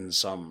was in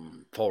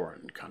some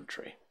foreign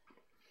country.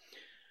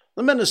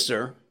 The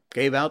minister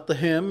gave out the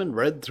hymn and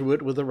read through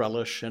it with a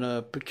relish in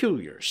a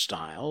peculiar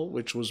style,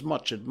 which was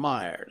much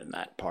admired in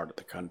that part of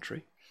the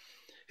country.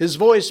 His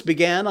voice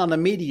began on a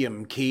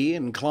medium key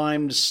and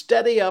climbed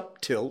steady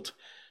up tilt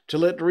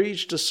till it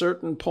reached a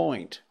certain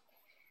point,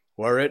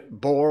 where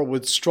it bore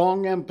with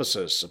strong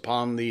emphasis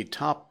upon the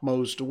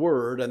topmost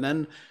word, and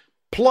then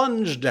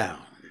plunged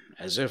down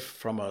as if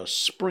from a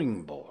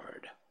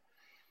springboard.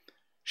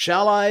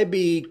 Shall I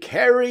be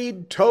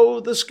carried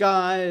to the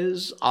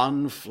skies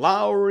on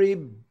flowery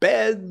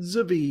beds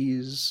of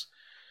ease,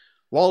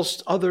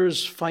 whilst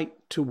others fight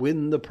to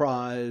win the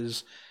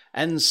prize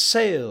and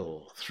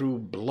sail through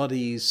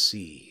bloody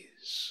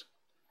seas?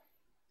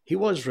 He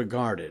was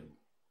regarded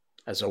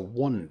as a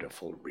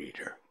wonderful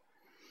reader.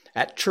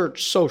 At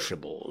church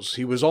sociables,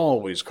 he was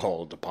always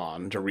called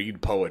upon to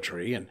read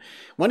poetry, and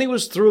when he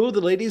was through,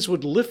 the ladies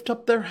would lift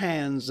up their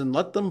hands and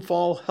let them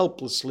fall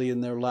helplessly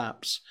in their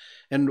laps,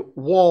 and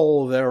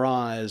wall their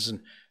eyes and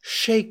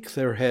shake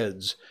their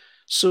heads,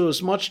 so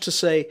as much to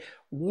say,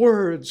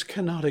 words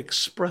cannot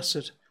express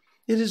it.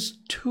 It is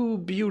too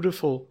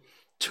beautiful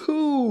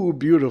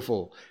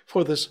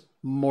for this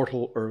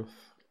mortal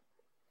earth.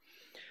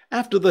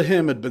 After the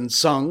hymn had been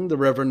sung, the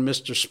Reverend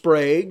Mr.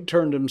 Sprague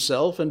turned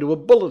himself into a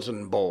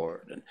bulletin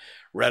board and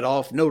read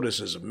off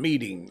notices of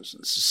meetings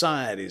and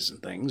societies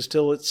and things,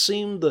 till it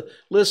seemed the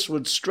list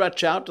would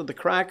stretch out to the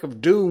crack of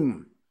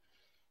doom.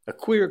 A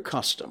queer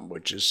custom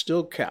which is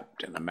still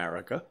kept in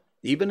America,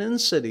 even in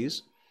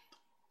cities,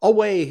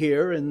 away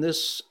here in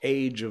this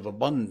age of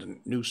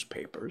abundant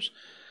newspapers.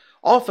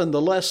 Often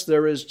the less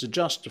there is to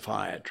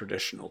justify a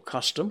traditional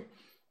custom,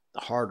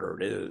 the harder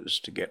it is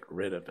to get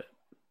rid of it.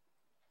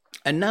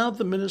 And now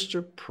the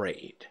minister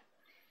prayed.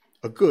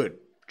 A good,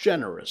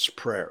 generous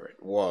prayer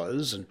it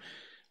was, and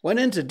went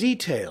into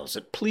details.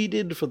 It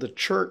pleaded for the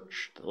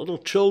church, the little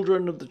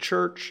children of the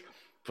church,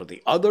 for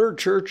the other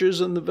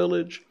churches in the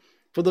village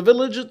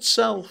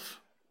itself,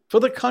 for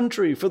the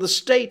country, for the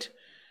state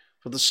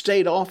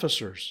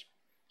officers,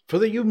 for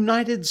the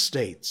United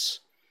States,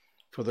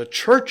 for the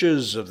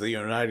churches of the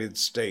United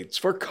States,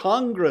 for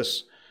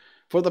Congress,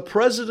 for the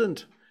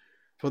president,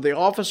 for the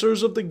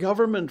officers of the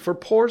government, for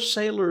poor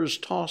sailors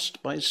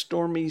tossed by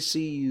stormy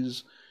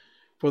seas,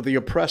 for the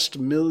oppressed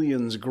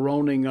millions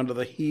groaning under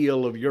the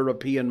heel of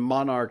European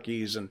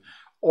monarchies and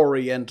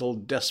Oriental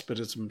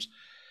despotisms,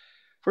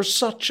 for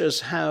such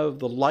as have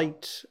the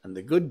light and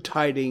the good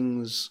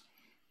tidings,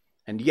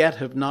 and yet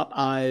have not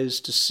eyes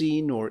to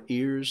see nor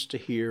ears to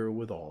hear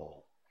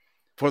withal,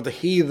 for the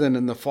heathen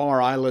in the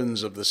far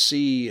islands of the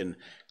sea, and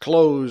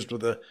closed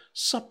with a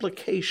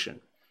supplication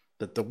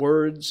that the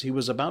words he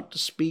was about to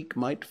speak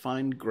might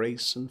find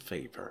grace and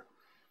favor,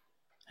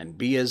 and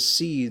be as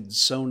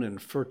seeds sown in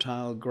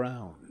fertile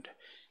ground,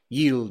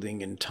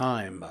 yielding in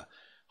time a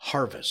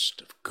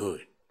harvest of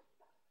good.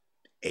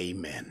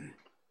 Amen.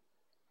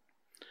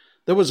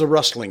 There was a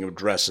rustling of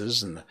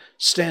dresses, and the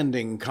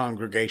standing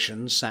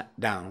congregation sat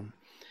down.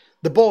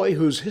 The boy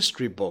whose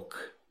history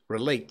book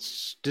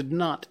relates did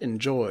not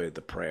enjoy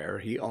the prayer,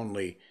 he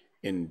only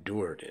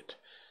endured it,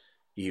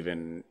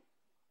 even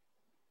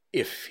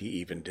if he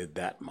even did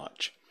that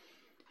much.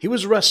 He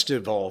was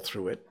restive all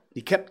through it.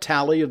 He kept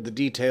tally of the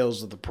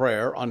details of the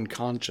prayer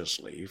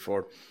unconsciously,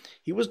 for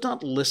he was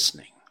not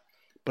listening,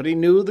 but he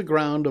knew the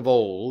ground of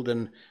old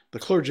and the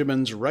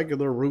clergyman's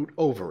regular route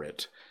over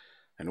it,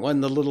 and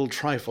when the little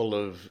trifle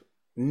of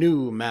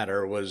new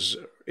matter was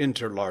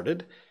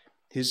interlarded,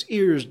 his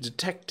ears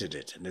detected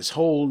it, and his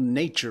whole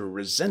nature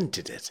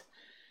resented it.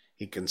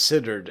 He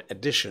considered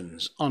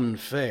additions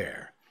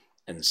unfair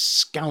and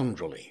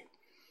scoundrelly.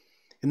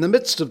 In the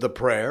midst of the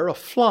prayer, a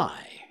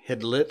fly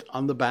had lit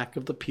on the back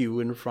of the pew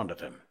in front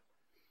of him,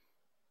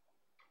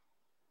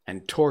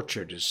 and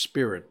tortured his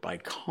spirit by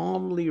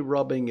calmly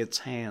rubbing its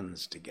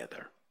hands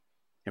together,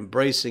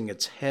 embracing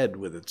its head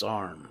with its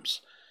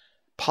arms,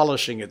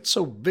 polishing it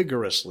so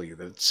vigorously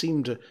that it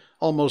seemed to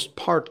almost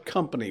part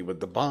company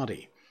with the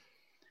body.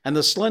 And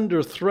the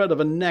slender thread of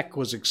a neck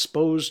was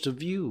exposed to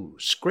view,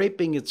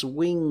 scraping its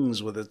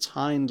wings with its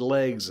hind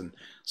legs and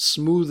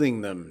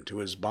smoothing them to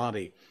his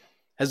body,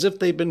 as if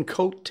they'd been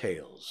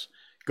coat-tails,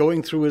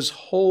 going through his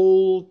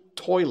whole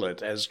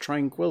toilet as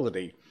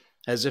tranquility,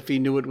 as if he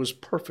knew it was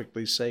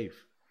perfectly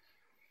safe.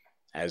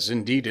 As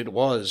indeed it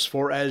was,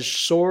 for as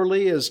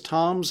sorely as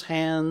Tom's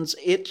hands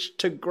itched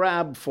to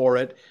grab for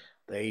it,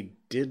 they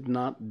did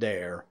not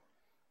dare.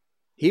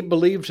 He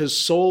believed his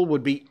soul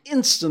would be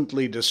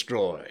instantly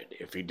destroyed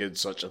if he did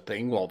such a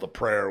thing while the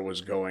prayer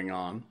was going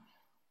on.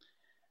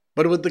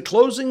 But with the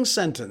closing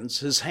sentence,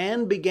 his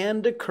hand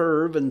began to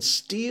curve and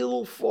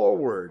steal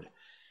forward,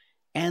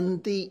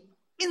 and the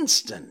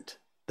instant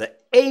the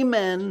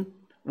Amen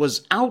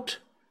was out,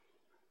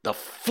 the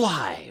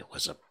fly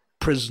was a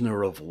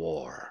prisoner of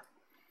war.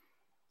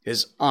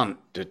 His aunt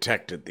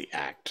detected the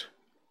act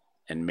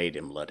and made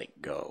him let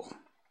it go.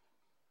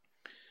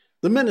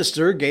 The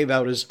minister gave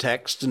out his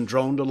text and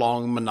droned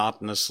along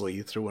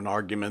monotonously through an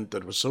argument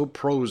that was so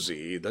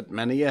prosy that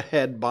many a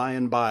head by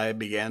and by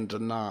began to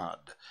nod.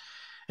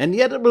 And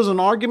yet it was an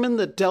argument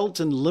that dealt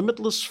in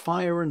limitless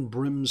fire and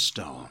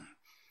brimstone,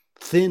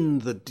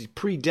 thinned the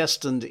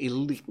predestined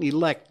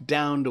elect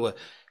down to a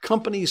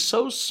company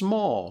so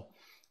small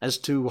as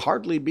to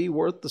hardly be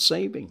worth the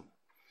saving.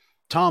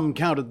 Tom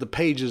counted the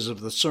pages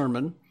of the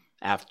sermon.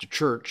 After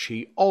church,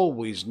 he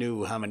always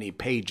knew how many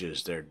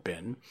pages there'd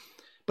been,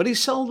 but he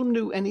seldom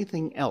knew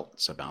anything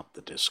else about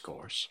the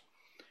discourse.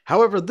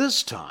 However,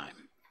 this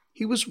time,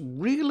 he was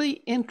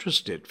really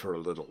interested for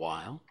a little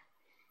while.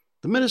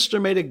 The minister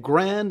made a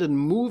grand and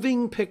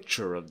moving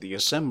picture of the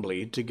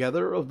assembly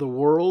together of the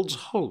world's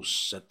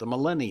hosts at the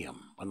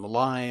millennium, when the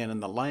lion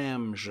and the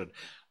lamb should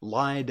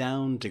lie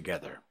down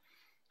together,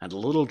 and a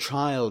little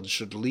child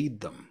should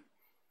lead them.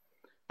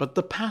 But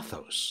the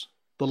pathos,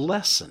 the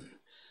lesson,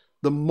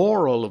 the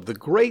moral of the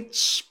great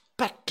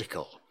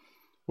spectacle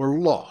were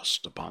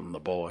lost upon the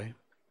boy.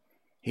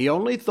 He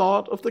only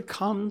thought of the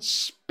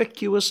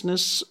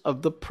conspicuousness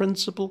of the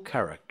principal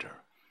character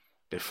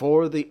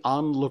before the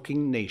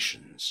onlooking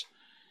nations.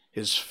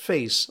 His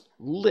face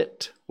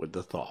lit with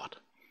the thought.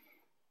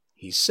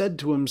 He said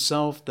to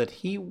himself that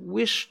he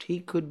wished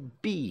he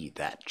could be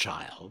that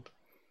child,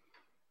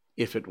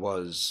 if it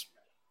was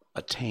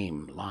a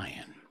tame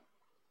lion.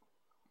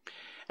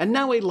 And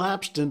now he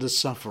lapsed into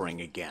suffering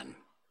again.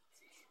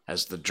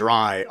 As the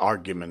dry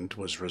argument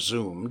was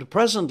resumed,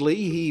 presently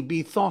he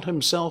bethought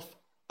himself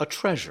a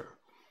treasure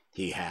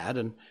he had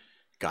and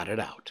got it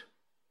out.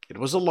 It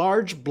was a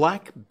large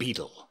black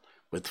beetle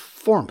with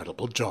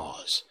formidable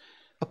jaws.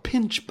 A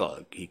pinch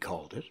bug, he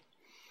called it.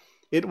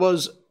 It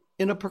was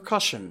in a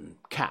percussion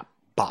cap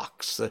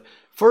box. The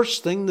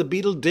first thing the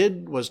beetle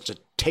did was to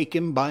take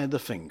him by the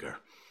finger.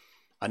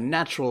 A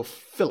natural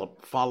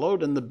fillip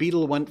followed, and the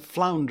beetle went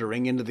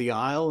floundering into the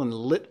aisle and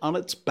lit on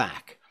its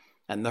back,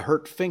 and the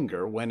hurt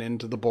finger went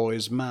into the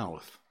boy's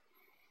mouth.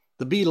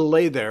 The beetle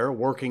lay there,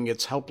 working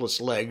its helpless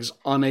legs,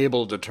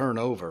 unable to turn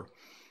over.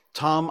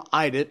 Tom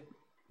eyed it,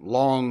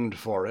 longed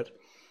for it,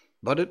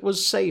 but it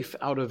was safe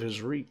out of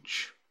his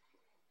reach.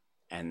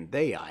 And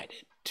they eyed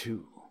it,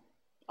 too.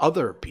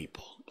 Other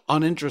people,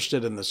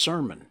 uninterested in the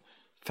sermon,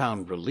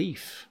 found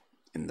relief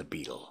in the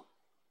beetle.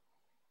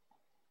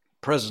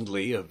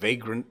 Presently, a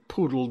vagrant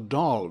poodle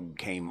dog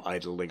came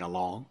idling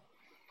along.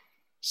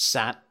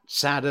 Sad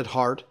at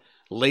heart,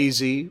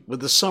 lazy,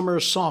 with the summer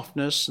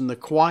softness and the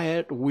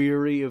quiet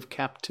weary of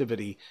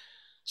captivity,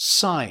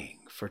 sighing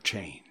for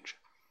change.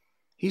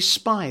 He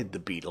spied the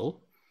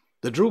beetle.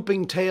 The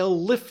drooping tail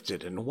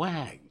lifted and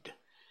wagged.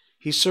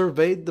 He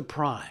surveyed the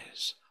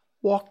prize,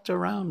 walked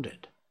around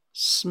it,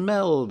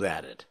 smelled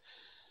at it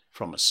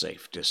from a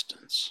safe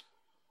distance.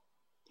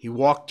 He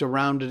walked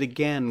around it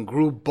again,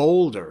 grew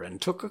bolder,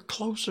 and took a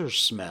closer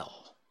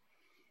smell,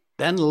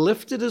 then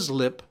lifted his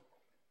lip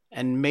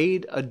and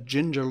made a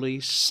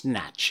gingerly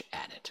snatch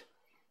at it.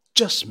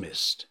 Just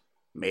missed,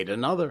 made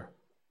another,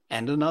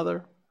 and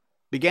another,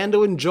 began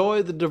to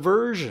enjoy the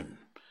diversion,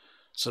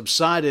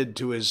 subsided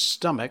to his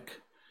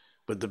stomach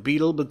with the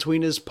beetle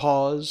between his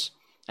paws,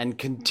 and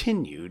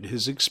continued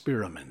his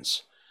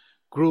experiments,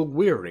 grew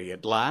weary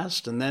at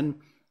last, and then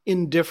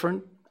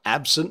indifferent,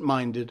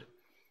 absent-minded.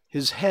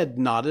 His head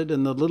nodded,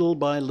 and little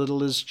by little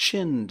his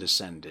chin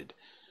descended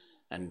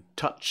and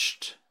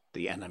touched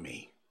the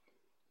enemy,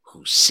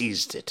 who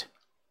seized it.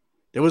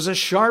 There was a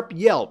sharp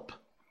yelp,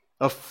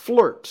 a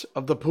flirt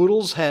of the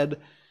poodle's head,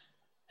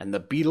 and the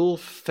beetle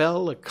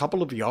fell a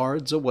couple of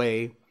yards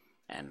away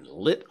and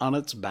lit on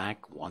its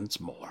back once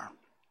more.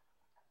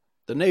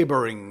 The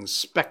neighboring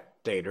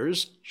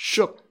spectators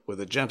shook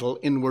with a gentle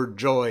inward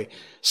joy.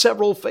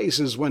 Several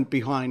faces went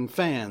behind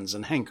fans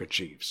and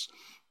handkerchiefs.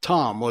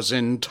 Tom was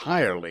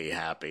entirely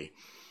happy.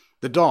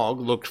 The dog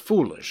looked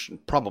foolish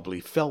and probably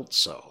felt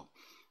so,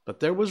 but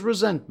there was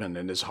resentment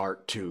in his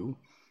heart, too,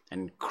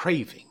 and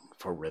craving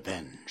for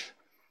revenge.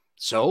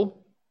 So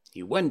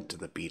he went to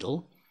the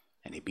beetle,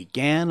 and he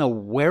began a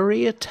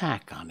wary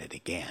attack on it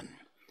again,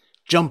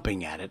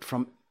 jumping at it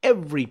from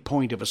every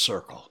point of a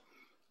circle,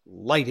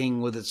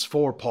 lighting with its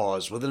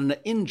forepaws within an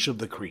inch of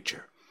the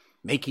creature,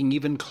 making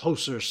even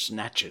closer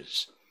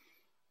snatches,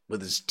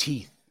 with his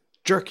teeth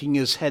jerking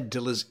his head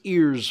till his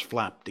ears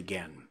flapped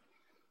again.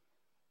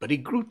 But he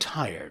grew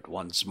tired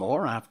once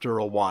more after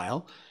a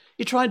while.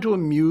 He tried to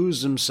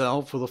amuse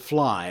himself with a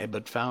fly,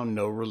 but found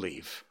no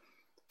relief.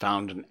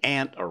 Found an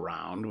ant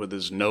around with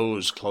his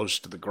nose close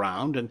to the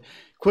ground, and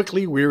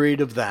quickly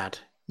wearied of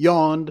that,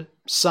 yawned,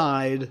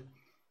 sighed,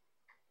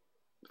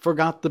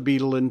 forgot the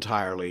beetle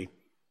entirely,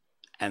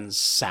 and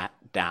sat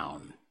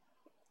down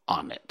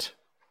on it.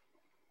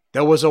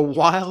 There was a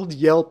wild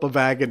yelp of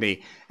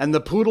agony, and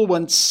the poodle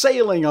went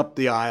sailing up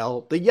the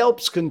aisle. The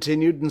yelps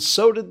continued, and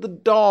so did the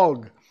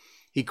dog.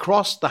 He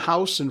crossed the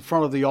house in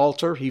front of the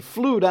altar. He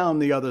flew down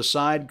the other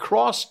side,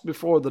 crossed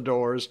before the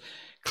doors,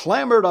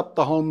 clambered up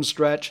the home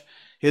stretch.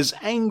 His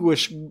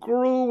anguish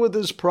grew with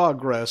his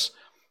progress,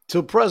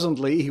 till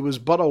presently he was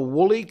but a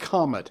woolly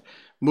comet,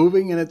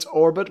 moving in its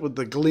orbit with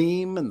the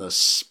gleam and the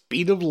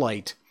speed of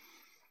light.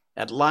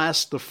 At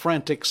last the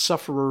frantic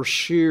sufferer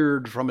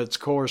sheered from its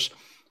course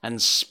and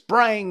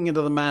sprang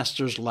into the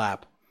master's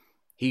lap.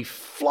 He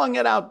flung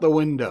it out the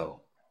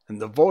window,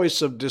 and the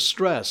voice of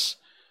distress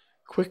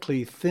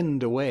quickly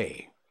thinned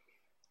away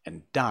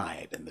and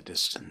died in the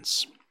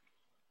distance.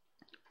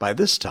 By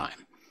this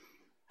time,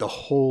 the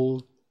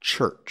whole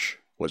church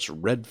was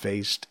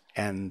red-faced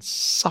and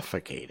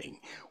suffocating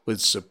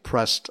with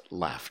suppressed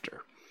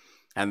laughter,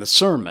 and the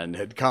sermon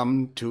had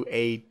come to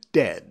a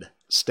dead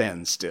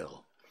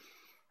standstill.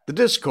 The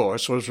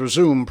discourse was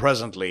resumed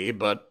presently,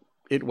 but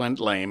it went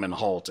lame and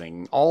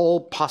halting,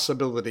 all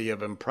possibility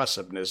of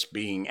impressiveness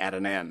being at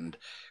an end,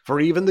 for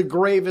even the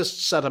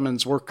gravest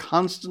sentiments were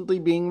constantly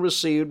being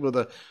received with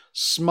a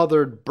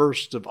smothered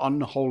burst of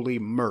unholy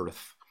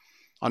mirth,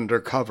 under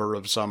cover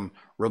of some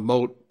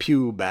remote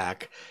pew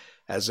back,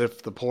 as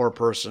if the poor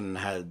person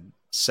had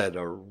said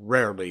a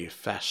rarely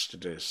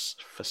fastidious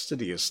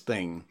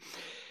thing.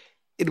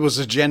 It was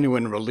a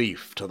genuine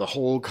relief to the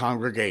whole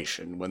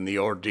congregation when the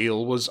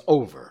ordeal was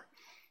over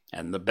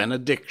and the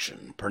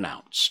benediction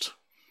pronounced.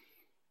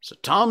 So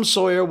Tom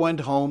Sawyer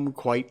went home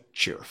quite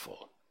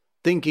cheerful,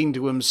 thinking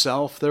to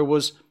himself there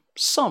was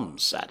some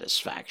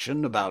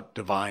satisfaction about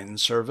divine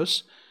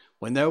service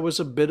when there was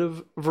a bit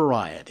of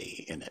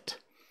variety in it.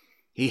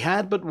 He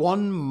had but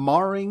one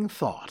marring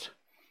thought.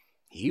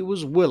 He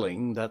was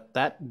willing that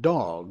that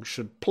dog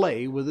should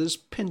play with his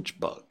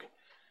pinch bug,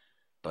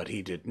 but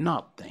he did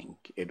not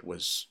think it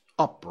was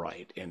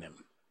upright in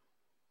him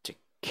to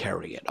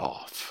carry it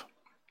off.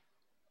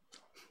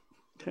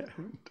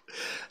 And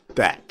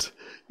that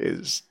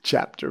is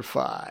chapter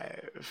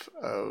 5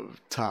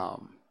 of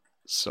Tom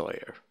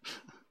Sawyer.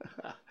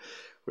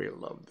 We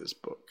love this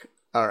book.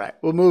 All right,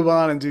 we'll move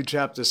on and do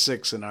chapter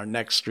 6 in our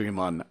next stream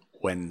on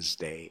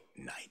Wednesday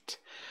night.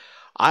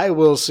 I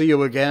will see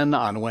you again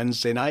on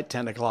Wednesday night,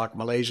 10 o'clock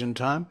Malaysian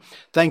time.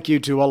 Thank you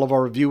to all of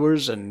our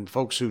viewers and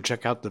folks who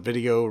check out the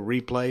video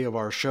replay of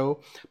our show.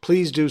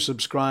 Please do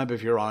subscribe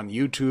if you're on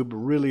YouTube.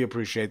 Really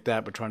appreciate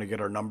that. We're trying to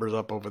get our numbers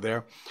up over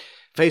there.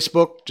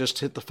 Facebook, just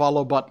hit the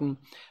follow button.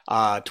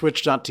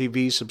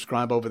 Twitch.tv,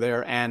 subscribe over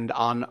there. And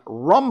on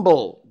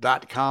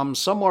Rumble.com,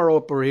 somewhere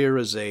over here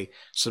is a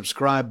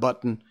subscribe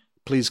button.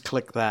 Please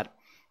click that.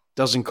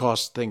 Doesn't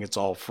cost a thing. It's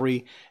all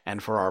free.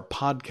 And for our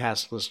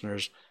podcast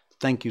listeners,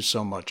 thank you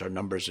so much. Our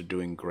numbers are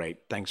doing great.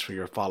 Thanks for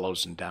your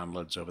follows and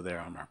downloads over there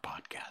on our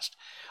podcast.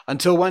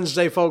 Until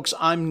Wednesday, folks,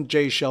 I'm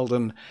Jay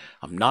Sheldon.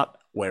 I'm not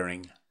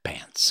wearing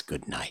pants.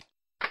 Good night.